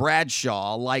Terry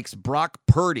Bradshaw likes Brock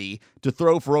Purdy to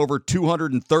throw for over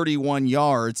 231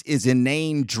 yards is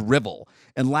inane drivel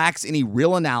and lacks any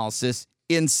real analysis,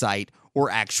 insight, or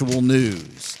actual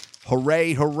news.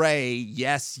 Hooray, hooray,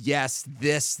 yes, yes,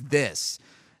 this.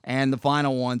 And the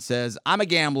final one says, I'm a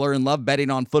gambler and love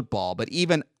betting on football, but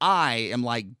even I am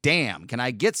like, damn, can I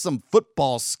get some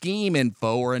football scheme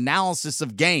info or analysis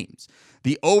of games?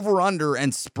 The over-under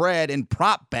and spread and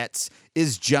prop bets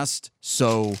is just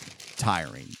so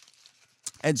tiring.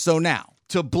 And so now,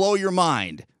 to blow your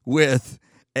mind with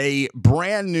a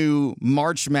brand new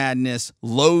March Madness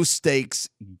low-stakes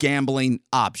gambling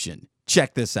option.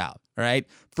 Check this out. All right,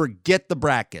 forget the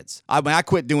brackets. I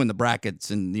quit doing the brackets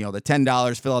and, the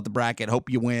 $10, fill out the bracket, hope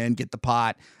you win, get the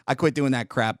pot. I quit doing that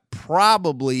crap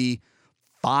probably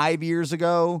 5 years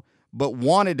ago, but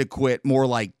wanted to quit more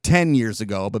like 10 years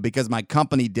ago. But because my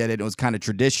company did it, it was kind of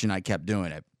tradition, I kept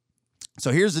doing it.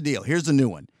 So here's the deal. Here's the new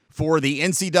one. For the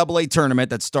NCAA tournament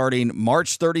that's starting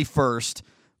March 31st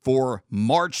for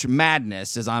March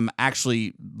Madness, as I'm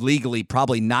actually legally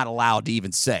probably not allowed to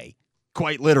even say.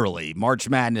 Quite literally, March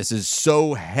Madness is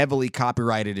so heavily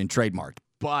copyrighted and trademarked.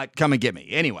 But come and get me.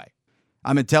 Anyway,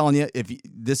 I've been telling you,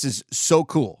 this is so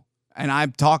cool. And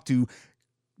I've talked to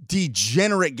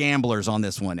degenerate gamblers on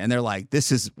this one. And they're like,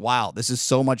 this is wild. This is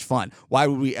so much fun. Why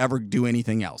would we ever do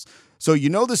anything else? So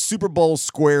the Super Bowl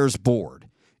Squares board.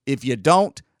 If you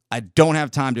don't, I don't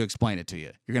have time to explain it to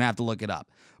you. You're going to have to look it up.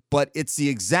 But it's the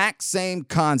exact same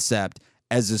concept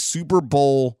as the Super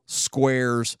Bowl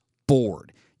Squares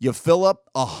board. You fill up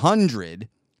 100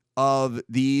 of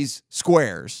these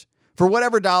squares for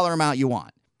whatever dollar amount you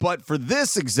want. But for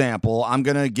this example, I'm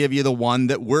going to give you the one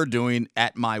that we're doing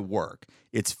at my work.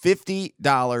 It's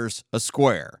 $50 a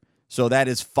square. So that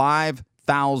is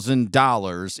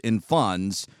 $5,000 in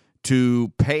funds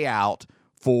to pay out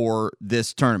for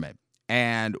this tournament.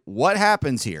 And what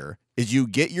happens here is you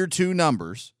get your two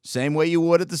numbers, same way you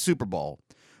would at the Super Bowl,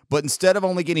 but instead of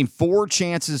only getting 4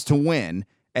 chances to win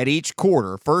at each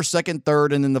quarter, first, second,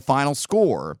 third, and then the final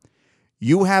score,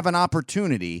 you have an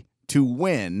opportunity to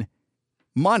win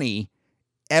money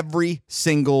every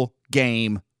single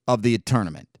game of the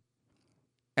tournament.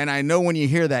 And I know when you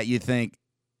hear that, you think,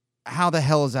 how the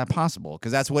hell is that possible?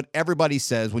 Because that's what everybody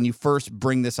says when you first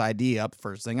bring this idea up.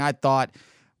 First thing I thought,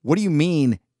 what do you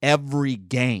mean every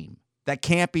game? That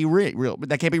can't be real.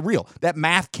 That can't be real. That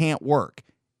math can't work.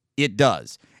 It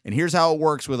does. And here's how it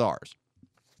works with ours.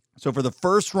 So for the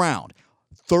first round,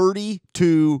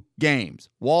 32 games,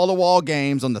 wall-to-wall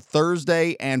games on the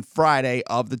Thursday and Friday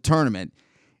of the tournament.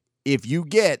 If you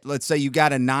get, let's say you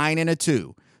got a 9 and a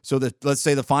 2, so let's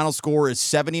say the final score is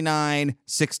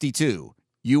 79-62,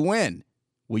 you win.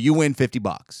 Well, you win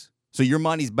 $50. So your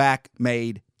money's back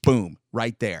made, boom,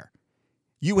 right there.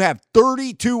 You have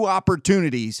 32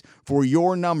 opportunities for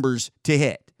your numbers to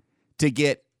hit to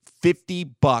get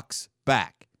 $50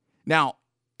 back. Now,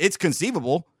 it's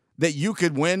conceivable that you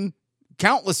could win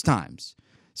countless times.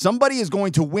 Somebody is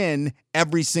going to win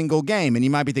every single game. And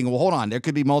you might be thinking, well, hold on, there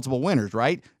could be multiple winners,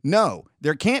 right? No,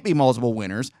 there can't be multiple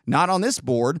winners, not on this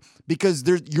board, because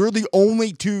you're the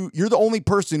only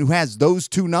person who has those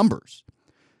two numbers.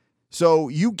 So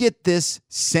you get this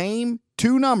same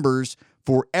two numbers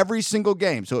for every single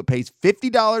game. So it pays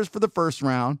 $50 for the first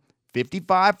round,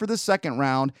 $55 for the second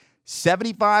round,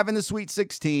 $75 in the Sweet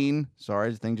 16.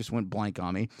 Sorry, the thing just went blank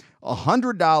on me.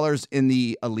 $100 in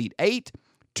the Elite 8,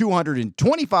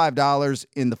 $225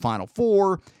 in the Final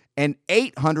Four, and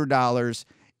 $800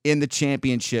 in the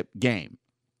championship game.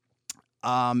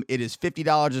 It is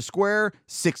 $50 a square,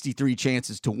 63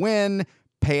 chances to win,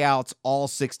 payouts all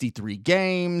 63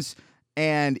 games,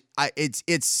 and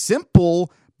it's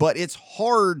simple, but it's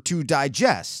hard to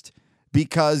digest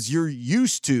because you're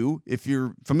used to, if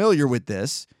you're familiar with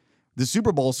this, the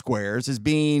Super Bowl squares as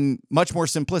being much more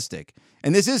simplistic.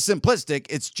 And this is simplistic.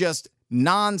 It's just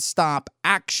nonstop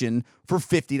action for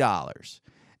 $50.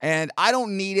 And I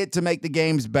don't need it to make the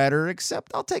games better,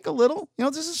 except I'll take a little.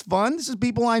 This is fun. This is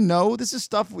people I know. This is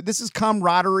stuff. This is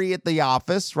camaraderie at the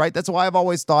office, right? That's why I've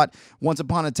always thought once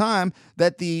upon a time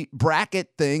that the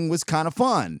bracket thing was kind of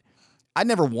fun. I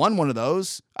never won one of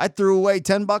those. I threw away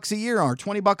 $10 a year or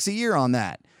 $20 a year on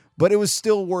that. But it was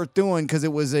still worth doing because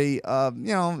it was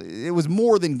it was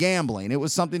more than gambling. It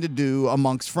was something to do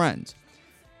amongst friends.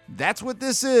 That's what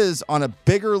this is on a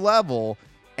bigger level,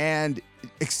 and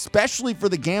especially for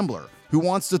the gambler who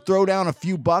wants to throw down a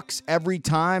few bucks every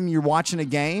time you're watching a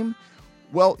game.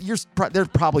 Well, they're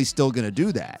probably still going to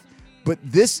do that. But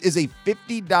this is a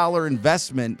 $50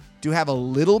 investment to have a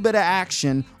little bit of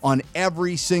action on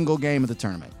every single game of the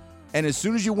tournament. And as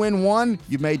soon as you win one,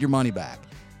 you've made your money back.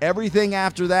 Everything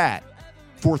after that,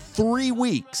 for 3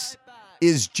 weeks,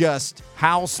 is just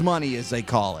house money, as they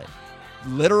call it.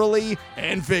 Literally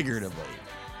and figuratively.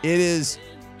 It is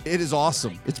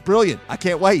awesome. It's brilliant. I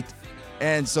can't wait.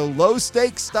 And so low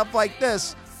stakes stuff like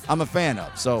this, I'm a fan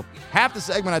of. So half the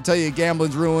segment I tell you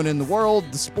gambling's ruining the world,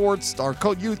 the sports, our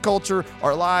youth culture,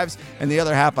 our lives, and the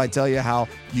other half I tell you how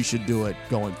you should do it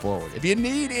going forward. If you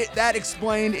need that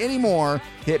explained anymore,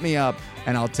 hit me up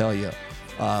and I'll tell you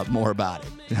more about it.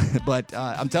 But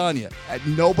I'm telling you,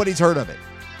 nobody's heard of it.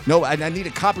 No, I need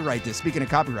to copyright this. Speaking of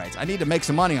copyrights, I need to make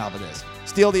some money off of this.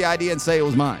 Steal the idea and say it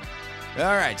was mine.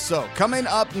 All right, so coming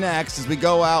up next as we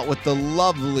go out with the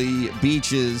lovely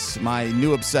beaches, my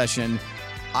new obsession,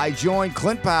 I joined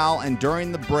Clint Powell and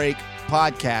During the Break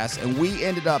podcast, and we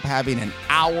ended up having an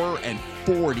hour and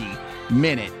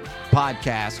 40-minute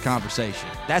podcast conversation.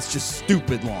 That's just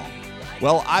stupid long.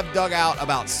 Well, I've dug out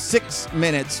about 6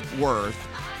 minutes worth,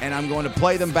 and I'm going to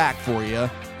play them back for you,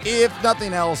 if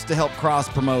nothing else, to help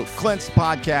cross-promote Clint's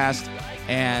podcast,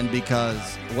 and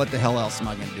because what the hell else am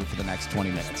I going to do for the next 20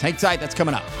 minutes? Hang tight, that's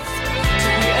coming up.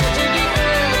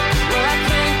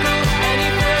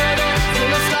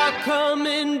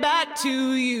 Coming back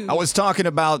to you. I was talking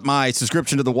about my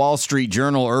subscription to the Wall Street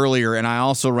Journal earlier, and I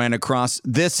also ran across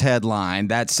this headline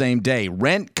that same day.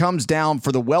 Rent comes down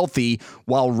for the wealthy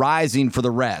while rising for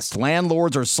the rest.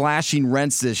 Landlords are slashing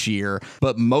rents this year,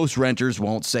 but most renters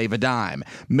won't save a dime.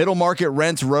 Middle market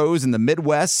rents rose in the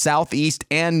Midwest, Southeast,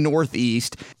 and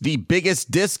Northeast. The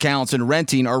biggest discounts in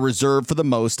renting are reserved for the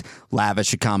most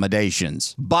lavish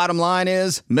accommodations. Bottom line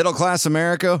is, middle-class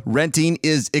America, renting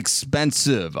is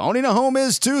expensive. Owning a home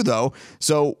is too, though.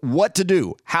 So what to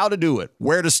do, how to do it,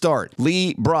 where to start.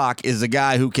 Lee Brock is the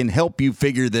guy who can help you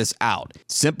figure this out.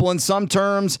 Simple in some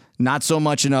terms, not so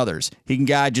much in others. He can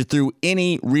guide you through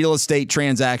any real estate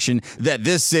transaction that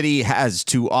this city has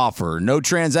to offer. No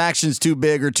transactions too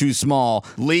big or too small.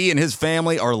 Lee and his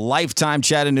family are lifetime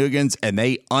Chattanoogans, and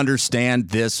they understand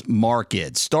this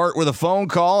market. Start with a phone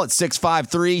call at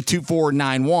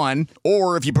 653-2491,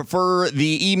 or if you prefer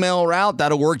the email route,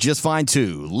 that'll work just fine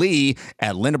too. Lee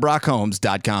at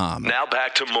LindaBrockHomes.com. Now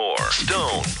back to more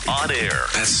Stone on Air.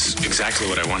 That's exactly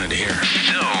what I wanted to hear.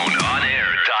 StoneOnAir.com.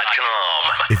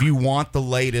 If you want the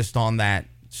latest on that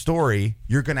story,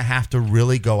 you're going to have to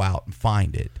really go out and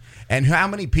find it. And how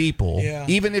many people,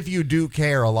 even if you do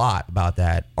care a lot about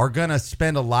that, are going to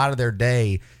spend a lot of their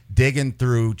day digging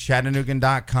through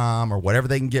Chattanoogan.com or whatever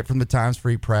they can get from the Times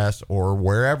Free Press or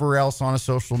wherever else on a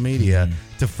social media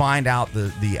to find out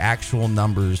the actual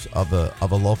numbers of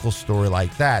a local story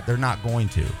like that? They're not going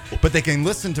to. But they can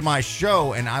listen to my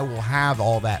show, and I will have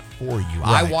all that for you.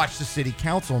 Right. I watch the city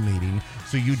council meeting,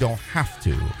 so you don't have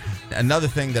to. Another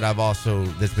thing that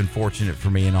that's been fortunate for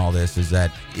me in all this is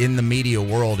that in the media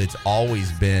world, it's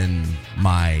always been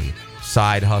my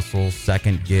side hustle,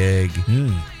 second gig,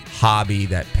 hobby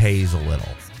that pays a little,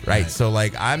 right? So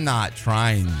like, I'm not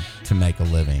trying to make a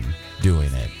living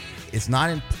doing it. It's not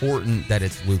important that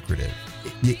it's lucrative.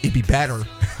 It'd be better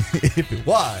if it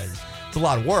was. It's a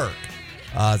lot of work.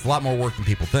 It's a lot more work than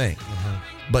people think.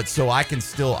 But so I can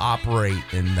still operate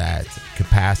in that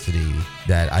capacity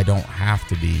that I don't have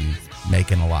to be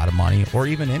making a lot of money or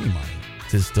even any money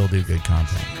to still do good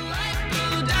content.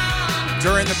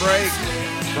 During the break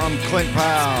from Clint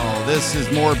Powell, this is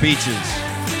more beaches.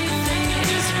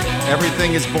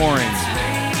 Everything is boring.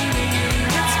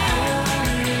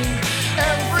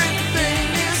 Everything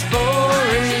is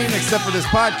boring. Except for this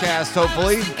podcast,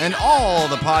 hopefully. And all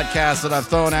the podcasts that I've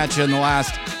thrown at you in the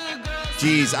last...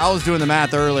 Geez, I was doing the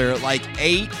math earlier. Like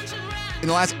in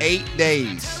the last 8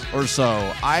 days or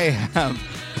so, I have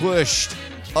pushed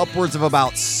upwards of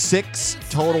about 6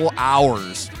 total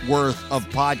hours worth of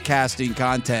podcasting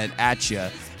content at you.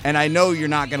 And I know you're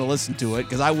not going to listen to it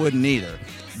because I wouldn't either.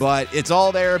 But it's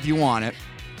all there if you want it.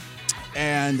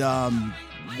 And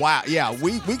wow, yeah,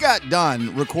 we got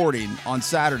done recording on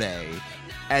Saturday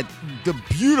at the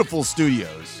beautiful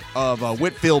studios of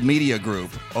Whitfield Media Group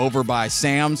over by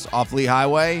Sam's off Lee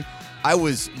Highway.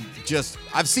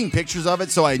 I've seen pictures of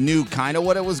it, so I knew kind of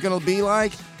what it was going to be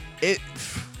like.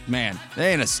 Man,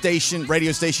 there ain't a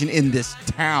radio station in this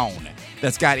town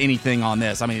that's got anything on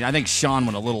this. I mean, I think Sean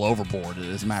went a little overboard,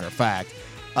 as a matter of fact.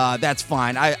 That's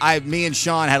fine. Me and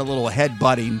Sean had a little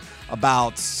headbutting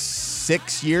about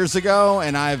 6 years ago,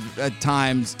 and I've at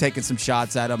times taken some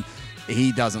shots at him.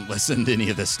 He doesn't listen to any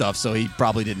of this stuff, so he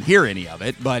probably didn't hear any of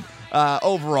it. But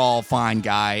overall, fine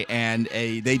guy, and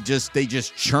they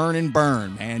just churn and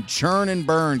burn, man, churn and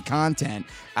burn content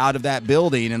out of that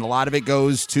building, and a lot of it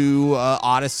goes to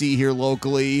Odyssey here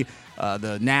locally,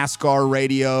 the NASCAR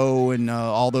radio, and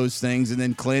all those things, and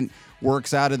then Clint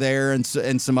works out of there, and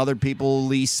some other people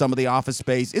lease some of the office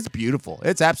space. It's beautiful.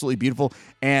 It's absolutely beautiful,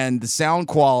 and the sound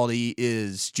quality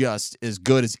is just as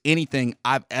good as anything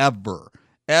I've ever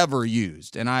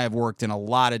used. And I have worked in a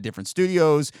lot of different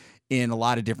studios, in a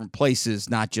lot of different places,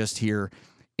 not just here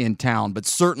in town, but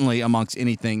certainly amongst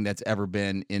anything that's ever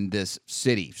been in this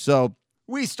city. So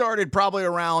we started probably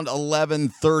around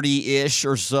 11:30-ish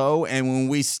or so, and when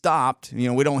we stopped,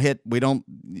 we don't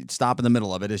stop in the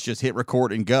middle of it. It's just hit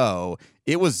record and go.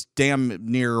 It was damn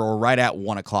near or right at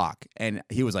 1 o'clock, and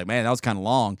he was like, "Man, that was kind of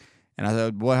long." And I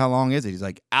said, "Well, how long is it?" He's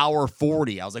like, "Hour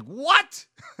 40." I was like, "What?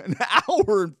 An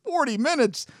hour and 40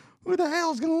 minutes? Who the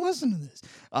hell is going to listen to this?"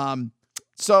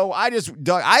 So I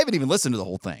haven't even listened to the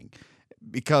whole thing,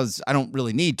 because I don't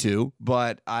really need to,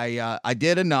 but I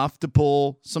did enough to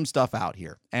pull some stuff out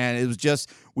here. And it was just,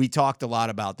 we talked a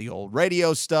lot about the old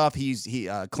radio stuff.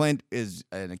 Clint is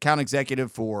an account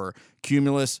executive for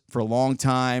Cumulus for a long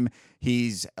time.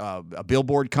 He's a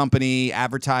billboard company,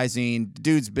 advertising.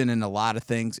 Dude's been in a lot of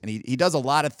things, and he does a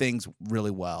lot of things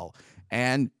really well.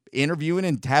 And interviewing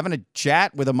and having a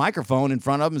chat with a microphone in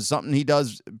front of him is something he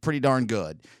does pretty darn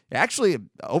good. Actually,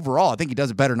 overall, I think he does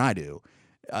it better than I do.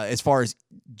 As far as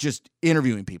just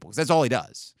interviewing people, because that's all he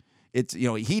does. It's,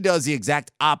 he does the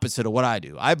exact opposite of what I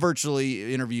do. I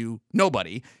virtually interview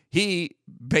nobody. He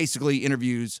basically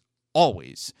interviews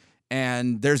always.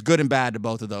 And there's good and bad to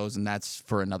both of those, and that's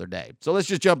for another day. So let's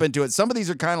just jump into it. Some of these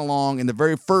are kind of long, and the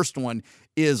very first one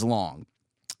is long.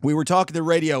 We were talking the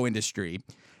radio industry,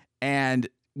 and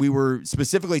we were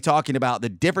specifically talking about the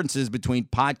differences between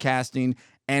podcasting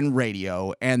and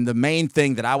radio. And the main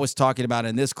thing that I was talking about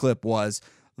in this clip was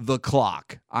the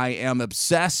clock. I am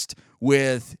obsessed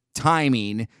with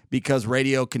timing because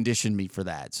radio conditioned me for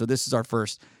that. So this is our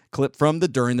first clip from the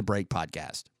During the Break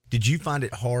podcast. Did you find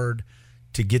it hard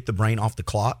to get the brain off the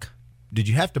clock? Did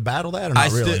you have to battle that or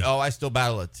not really? I still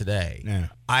battle it today. Yeah.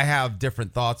 I have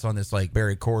different thoughts on this, like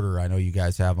Barry Corder, I know you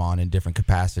guys have on in different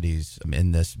capacities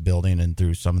in this building and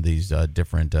through some of these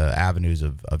different avenues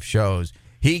of shows.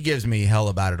 He gives me hell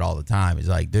about it all the time. He's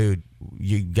like, dude,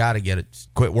 you got to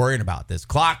quit worrying about this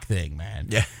clock thing, man.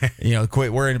 Yeah.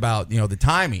 Quit worrying about, the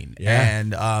timing. Yeah.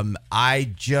 And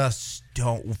I just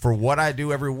don't, for what I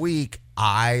do every week,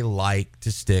 I like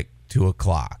to stick to a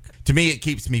clock. To me, it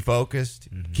keeps me focused,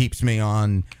 keeps me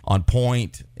on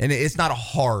point, and it's not a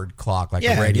hard clock like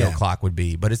a radio clock would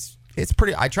be, but it's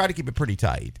pretty. I try to keep it pretty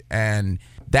tight, and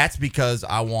that's because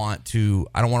I don't want to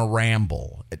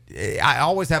ramble. I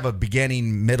always have a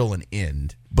beginning, middle, and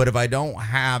end, but if I don't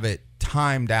have it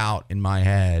timed out in my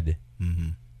head,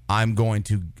 I'm going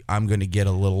to get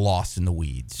a little lost in the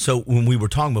weeds. So when we were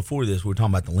talking before this, we were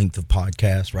talking about the length of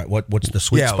podcasts, right? What's the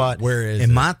sweet spot? Where is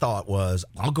and it? My thought was,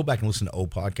 I'll go back and listen to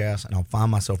old podcasts, and I'll find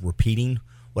myself repeating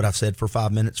what I've said for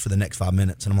 5 minutes for the next 5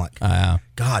 minutes, and I'm like,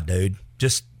 God, dude,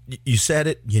 just you said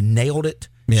it, you nailed it.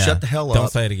 Yeah. Shut the hell up.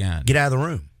 Don't say it again. Get out of the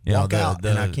room. Walk out,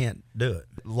 and I can't do it.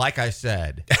 Like I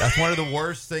said, that's one of the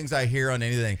worst things I hear on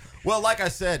anything. Well, like I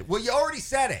said, you already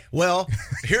said it. Well,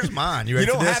 here's mine. You ready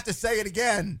You don't for this? have to say it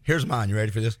again. Here's mine. You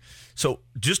ready for this? So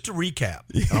just to recap.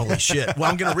 Holy shit. Well,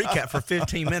 I'm going to recap for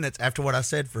 15 minutes after what I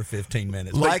said for 15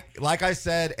 minutes. Like I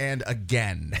said, and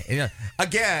again.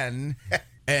 Again.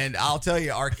 And I'll tell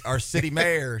you, our city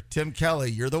mayor, Tim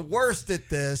Kelly, you're the worst at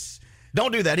this.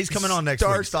 Don't do that. He's coming on next week.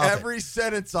 Starts Stop every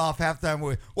sentence off halftime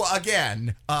with, well,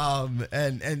 again.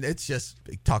 And it's just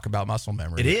talk about muscle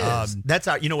memory. It is. That's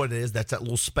you know what it is? That's that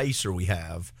little spacer we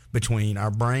have between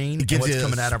our brain and gives what's you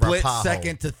coming out of a our split pie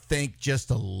second to think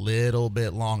just a little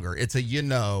bit longer. It's a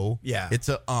Yeah. It's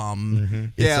a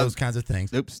It's those kinds of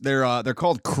things. Oops, they're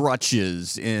called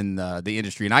crutches in the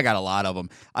industry, and I got a lot of them.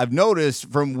 I've noticed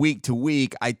from week to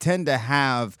week, I tend to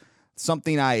have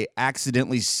something I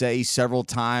accidentally say several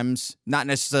times, not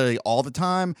necessarily all the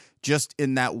time, just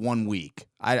in that 1 week.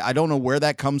 I don't know where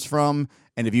that comes from,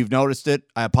 And if you've noticed it,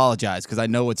 I apologize because I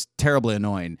know it's terribly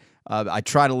annoying. I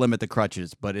try to limit the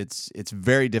crutches, but it's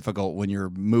very difficult when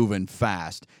you're moving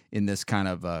fast in this kind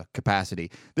of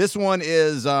capacity. This one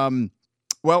is,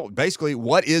 basically,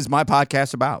 what is my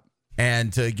podcast about?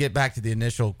 And to get back to the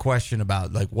initial question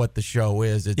about like what the show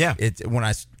is, it's when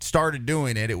I started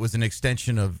doing it, it was an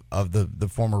extension of the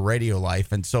former radio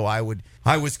life, and so I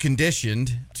was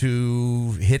conditioned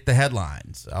to hit the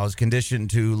headlines. I was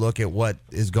conditioned to look at what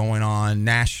is going on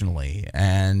nationally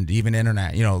and even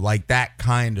internet, like that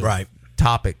kind of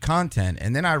topic content.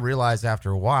 And then I realized after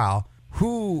a while,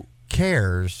 who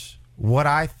cares what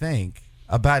I think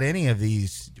about any of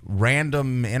these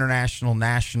random international,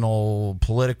 national,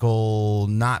 political,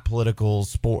 not political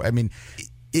sport. I mean,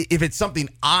 if it's something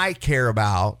I care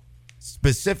about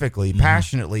specifically,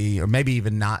 passionately, or maybe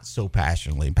even not so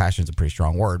passionately, passion's a pretty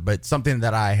strong word, but something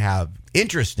that I have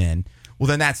interest in, well,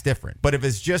 then that's different. But if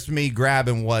it's just me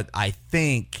grabbing what I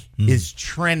think is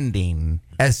trending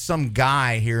as some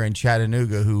guy here in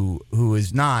Chattanooga who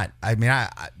is not, I mean,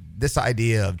 this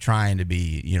idea of trying to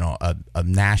be, a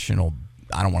national,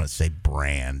 I don't want to say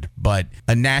brand, but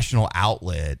a national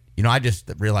outlet, I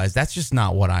just realized that's just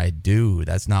not what I do.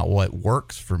 That's not what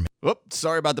works for me. Oops,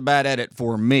 sorry about the bad edit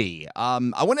for me.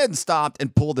 I went ahead and stopped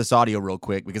and pulled this audio real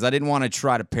quick because I didn't want to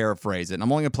try to paraphrase it. And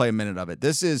I'm only going to play a minute of it.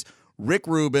 This is Rick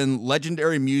Rubin,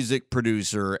 legendary music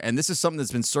producer, and this is something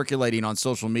that's been circulating on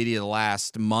social media the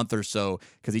last month or so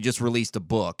because he just released a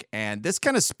book. And this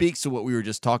kind of speaks to what we were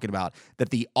just talking about, that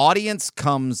the audience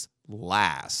comes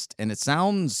last. And it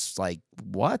sounds like,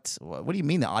 what? What do you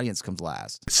mean the audience comes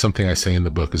last? Something I say in the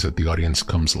book is that the audience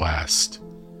comes last.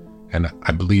 And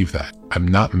I believe that. I'm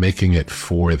not making it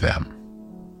for them.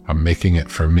 I'm making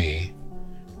it for me.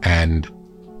 And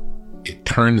it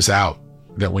turns out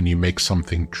that when you make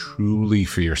something truly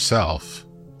for yourself,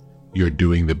 you're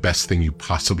doing the best thing you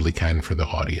possibly can for the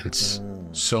audience.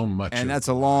 So much. And that's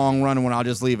a long run when I'll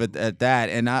just leave it at that.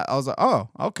 And I was like, oh,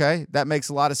 okay, that makes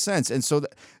a lot of sense. And so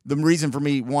the reason for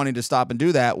me wanting to stop and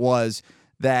do that was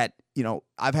that,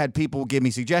 I've had people give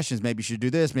me suggestions. Maybe you should do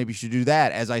this. Maybe you should do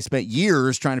that. As I spent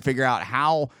years trying to figure out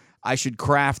how I should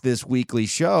craft this weekly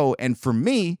show. And for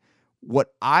me,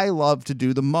 what I love to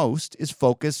do the most is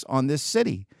focus on this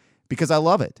city because I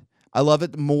love it. I love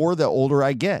it more the older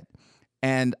I get.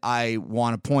 And I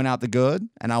want to point out the good,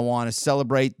 and I want to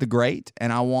celebrate the great,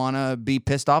 and I want to be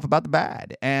pissed off about the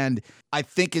bad. And I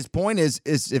think his point is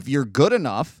if you're good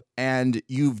enough and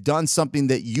you've done something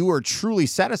that you are truly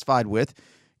satisfied with,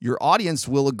 your audience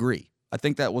will agree. I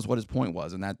think that was what his point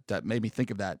was, and that made me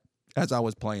think of that as I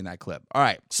was playing that clip. All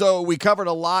right, so we covered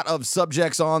a lot of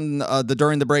subjects on the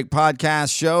During the Break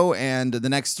podcast show, and the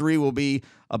next 3 will be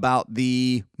about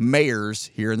the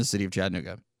mayors here in the city of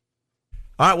Chattanooga.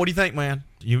 All right, what do you think, man?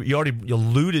 You already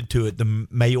alluded to it, the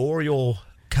mayoral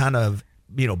kind of,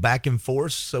 back and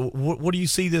forth. So what do you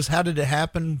see this? How did it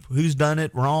happen? Who's done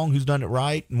it wrong? Who's done it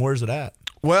right? And where's it at?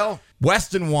 Well,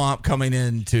 Weston Wamp coming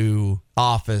into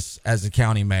office as the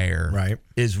county mayor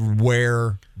is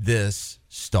where this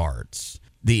starts.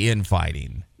 The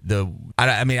infighting.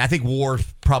 I think war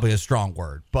is probably a strong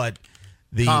word, but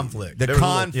the conflict. The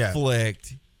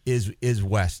conflict is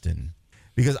Weston.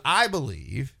 Because I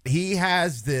believe he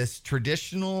has this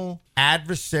traditional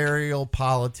adversarial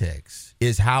politics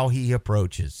is how he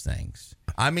approaches things.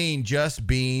 I mean,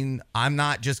 I'm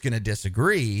not just going to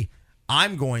disagree.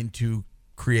 I'm going to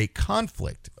create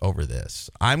conflict over this.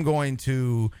 I'm going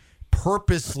to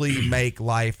purposely make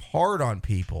life hard on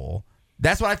people.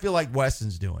 That's what I feel like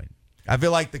Weston's doing. I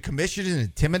feel like the commission is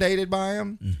intimidated by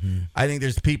him. Mm-hmm. I think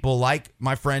there's people like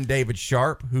my friend David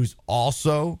Sharp, who's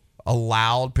also a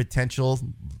loud potential,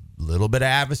 little bit of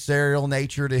adversarial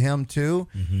nature to him too.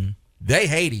 Mm-hmm. They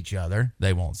hate each other.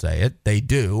 They won't say it. They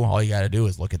do. All you got to do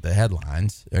is look at the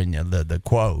headlines and the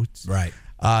quotes. Right.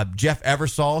 Jeff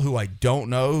Eversole, who I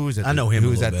don't know, who's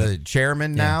at the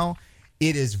chairman now.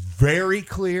 It is very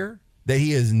clear that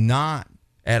he is not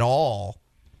at all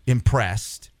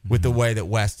impressed with the way that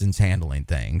Weston's handling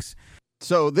things.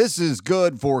 So this is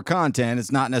good for content.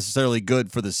 It's not necessarily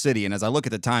good for the city. And as I look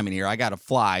at the timing here, I got to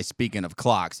fly, speaking of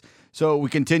clocks. So we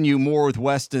continue more with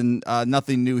Weston.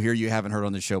 Nothing new here you haven't heard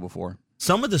on the show before.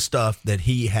 Some of the stuff that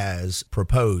he has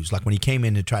proposed, like when he came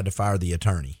in and tried to fire the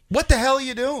attorney. What the hell are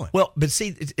you doing? Well, but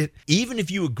see, even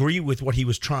if you agree with what he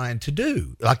was trying to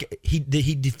do, like he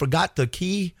forgot the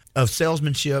key of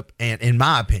salesmanship, and in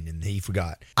my opinion, he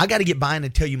forgot. I got to get by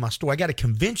and tell you my story. I got to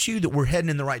convince you that we're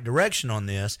heading in the right direction on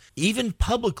this. Even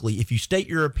publicly, if you state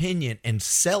your opinion and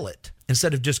sell it,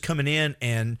 instead of just coming in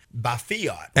and by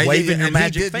fiat, waving your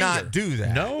magic finger. He did not do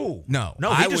that. No.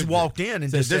 He just walked in and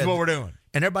said, just said, this is what we're doing.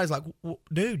 And everybody's like, well,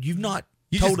 dude, you've not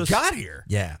You told just us got here.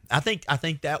 Yeah, I think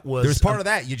that was. There's part of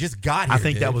that. You just got here. I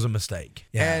think dude. that was a mistake.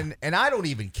 Yeah. And I don't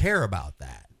even care about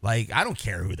that. Like, I don't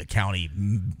care who the county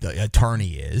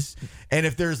attorney is. And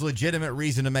if there's legitimate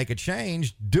reason to make a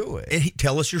change, do it. And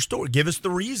tell us your story. Give us the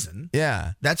reason.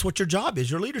 Yeah. That's what your job is,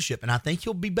 your leadership. And I think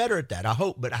he'll be better at that. I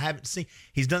hope. But I haven't seen.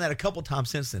 He's done that a couple times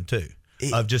since then, too,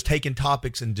 of just taking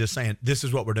topics and just saying, this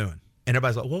is what we're doing. And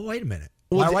everybody's like, well, wait a minute.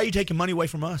 Why are you taking money away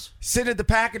from us? Sit at the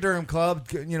Pachyderm Club,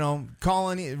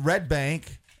 calling Red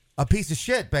Bank a piece of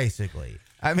shit, basically.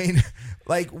 I mean,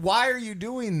 like, why are you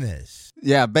doing this?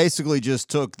 Yeah, basically just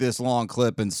took this long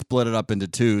clip and split it up into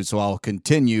two, so I'll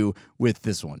continue with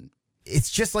this one. It's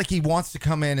just like he wants to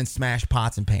come in and smash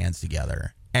pots and pans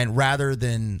together. And rather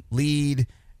than lead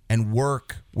and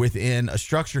work within a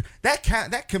structure,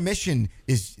 that commission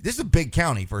this is a big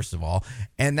county, first of all,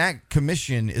 and that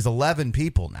commission is 11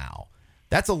 people now.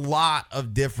 That's a lot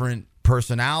of different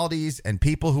personalities and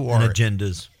people who are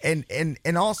agendas.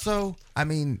 And also, I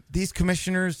mean, these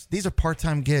commissioners, these are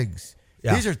part-time gigs.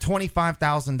 Yeah. These are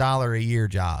 $25,000 a year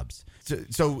jobs.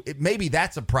 So maybe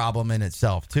that's a problem in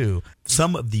itself too.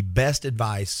 Some of the best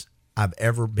advice I've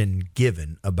ever been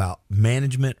given about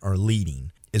management or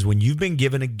leading is when you've been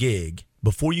given a gig,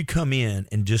 before you come in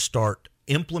and just start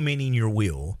implementing your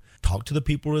will, talk to the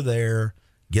people who are there,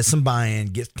 get some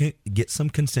buy-in, get some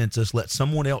consensus, let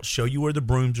someone else show you where the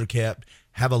brooms are kept,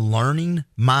 have a learning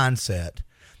mindset.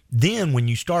 Then when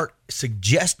you start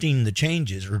suggesting the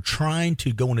changes or trying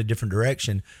to go in a different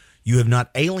direction, you have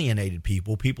not alienated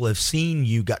people. People have seen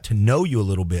you, got to know you a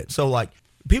little bit. So like,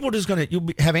 people are just you'll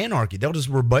have anarchy. They'll just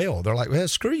rebel. They're like, well,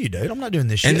 screw you, dude. I'm not doing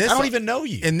this shit. I don't even know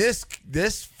you. And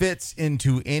this fits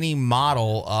into any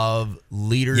model of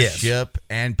leadership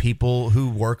and people who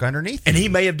work underneath And you. he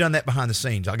may have done that behind the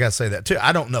scenes. I got to say that too.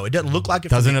 I don't know. It doesn't look like it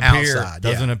doesn't from the appear, outside.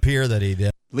 Doesn't appear that he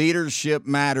did. Leadership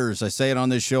matters. I say it on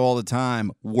this show all the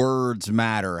time. Words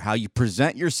matter. How you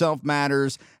present yourself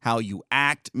matters. How you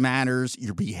act matters.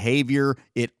 Your behavior,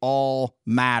 it all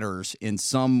matters in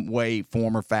some way,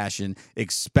 form, or fashion,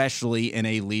 especially in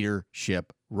a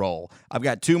leadership role. I've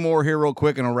got two more here real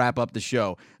quick and I'll wrap up the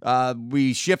show.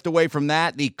 We shift away from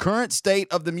that. The current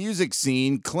state of the music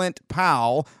scene, Clint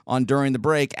Powell on During the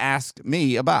Break asked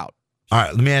me about. All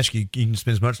right, let me ask you. You can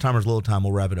spend as much time or as little time.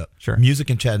 We'll wrap it up. Sure. Music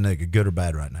in Chattanooga, good or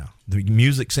bad right now? The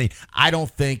music scene. I don't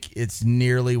think it's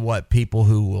nearly what people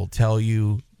who will tell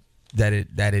you that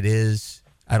it is.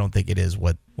 I don't think it is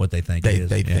what they think they it is.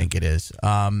 think it is.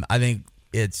 I think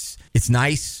it's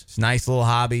nice. It's a nice little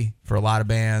hobby for a lot of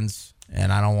bands,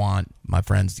 and I don't want my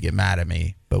friends to get mad at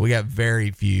me. But we got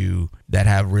very few that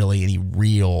have really any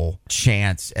real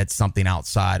chance at something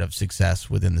outside of success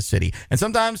within the city. And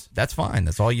sometimes that's fine.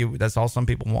 That's all some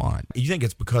people want. You think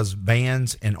it's because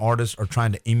bands and artists are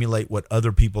trying to emulate what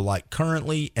other people like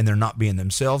currently and they're not being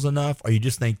themselves enough? Or you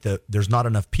just think that there's not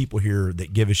enough people here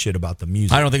that give a shit about the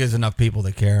music? I don't think there's enough people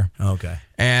that care. Okay.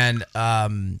 And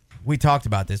we talked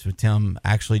about this with Tim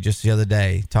actually just the other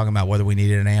day, talking about whether we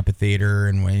needed an amphitheater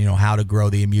and how to grow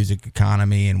the music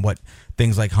economy and what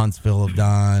things like Huntsville have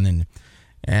done,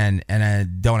 and I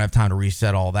don't have time to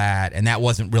reset all that. And that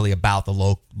wasn't really about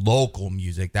the local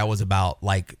music. That was about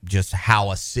like just how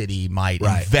a city might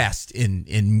invest in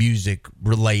music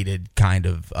related kind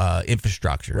of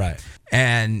infrastructure. Right.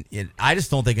 And I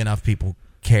just don't think enough people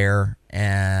care,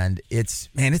 and it's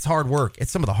hard work.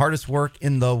 It's some of the hardest work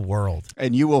in the world.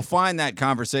 And you will find that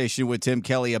conversation with Tim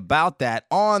Kelly about that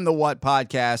on the What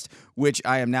Podcast, which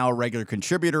I am now a regular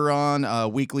contributor on, a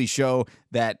weekly show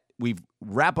that we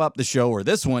wrap up the show, or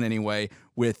this one anyway,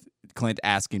 with Clint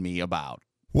asking me about.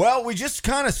 Well, we just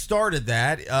kind of started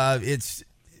that. It's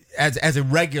as a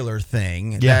regular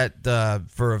thing. Yeah.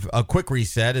 That for a quick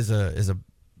reset is a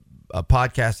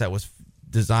podcast that was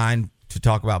designed to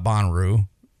talk about Bonnaroo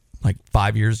like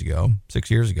 6 years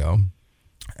ago.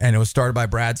 And it was started by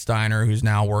Brad Steiner, who's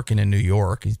now working in New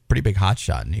York. He's a pretty big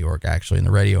hotshot in New York, actually, in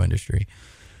the radio industry.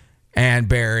 And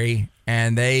Barry.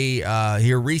 And they,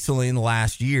 here recently in the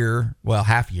last year, well,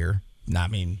 half year,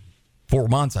 4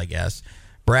 months, I guess,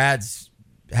 Brad's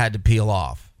had to peel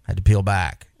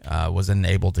back, wasn't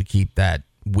able to keep that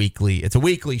weekly. It's a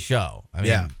weekly show. I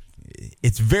mean,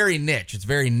 it's very niche. It's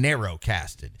very narrow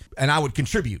casted. And I would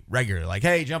contribute regularly. Like,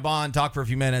 hey, jump on, talk for a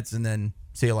few minutes, and then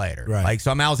see you later. Right. Like,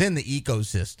 so I was in the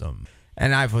ecosystem.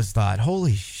 And I was thought,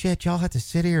 holy shit, y'all have to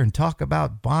sit here and talk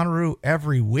about Bonnaroo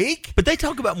every week? But they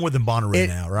talk about more than Bonnaroo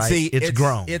now, right? See, it's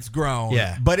grown. It's grown.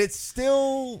 Yeah. But it's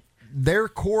still their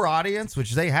core audience,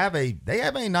 which they have a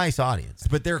nice audience.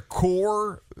 But their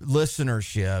core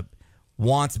listenership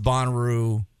wants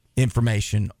Bonnaroo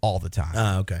information all the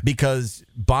time. Okay. Because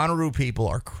Bonnaroo people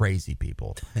are crazy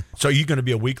people. So are you going to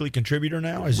be a weekly contributor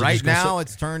now? Right now,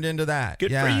 it's turned into that.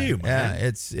 Good for you, man. Yeah,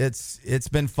 it's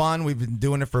been fun. We've been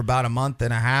doing it for about a month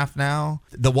and a half now.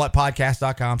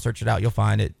 TheWhatPodcast.com, search it out. You'll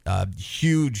find it.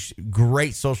 Huge,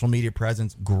 great social media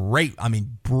presence. Great,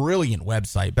 brilliant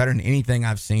website. Better than anything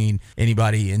I've seen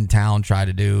anybody in town try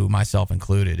to do, myself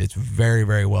included. It's very,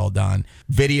 very well done.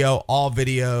 Video, all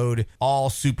videoed, all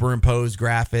superimposed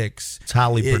graphics. It's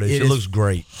highly produced. It looks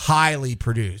great. Highly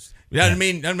produced. Doesn't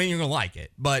mean you're gonna like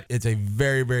it, but it's a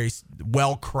very, very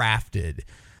well crafted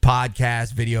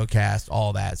podcast, video cast,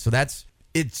 all that. So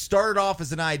it started off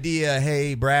as an idea.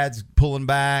 Hey, Brad's pulling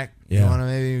back. You want to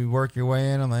maybe work your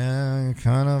way in? I'm like, I'm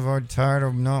kind of tired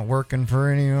of not working for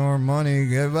any more money.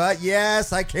 But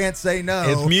yes, I can't say no.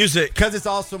 It's music. Because it's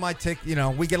also my tick.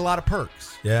 We get a lot of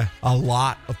perks. Yeah. A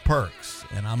lot of perks.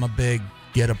 And I'm a big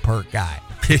get a perk guy.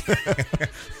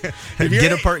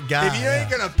 Get a perk guy. If you ain't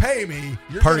going to pay me,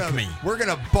 we're going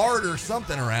to barter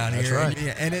something around here. That's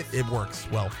right. And it works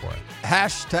well for it.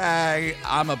 Hashtag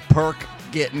I'm a perk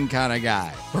getting kind of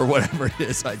guy, or whatever it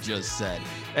is I just said.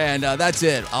 And that's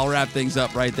it. I'll wrap things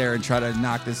up right there and try to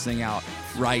knock this thing out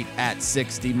right at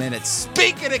 60 minutes.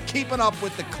 Speaking of keeping up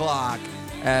with the clock,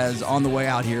 as on the way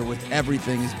out here with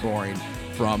Everything is Boring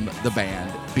from the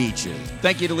band Beaches.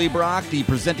 Thank you to Lee Brock, the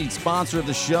presenting sponsor of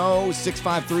the show,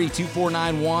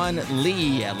 653-2491,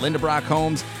 Lee at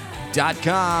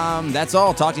lindabrockhomes.com. That's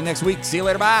all. Talk to you next week. See you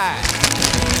later. Bye.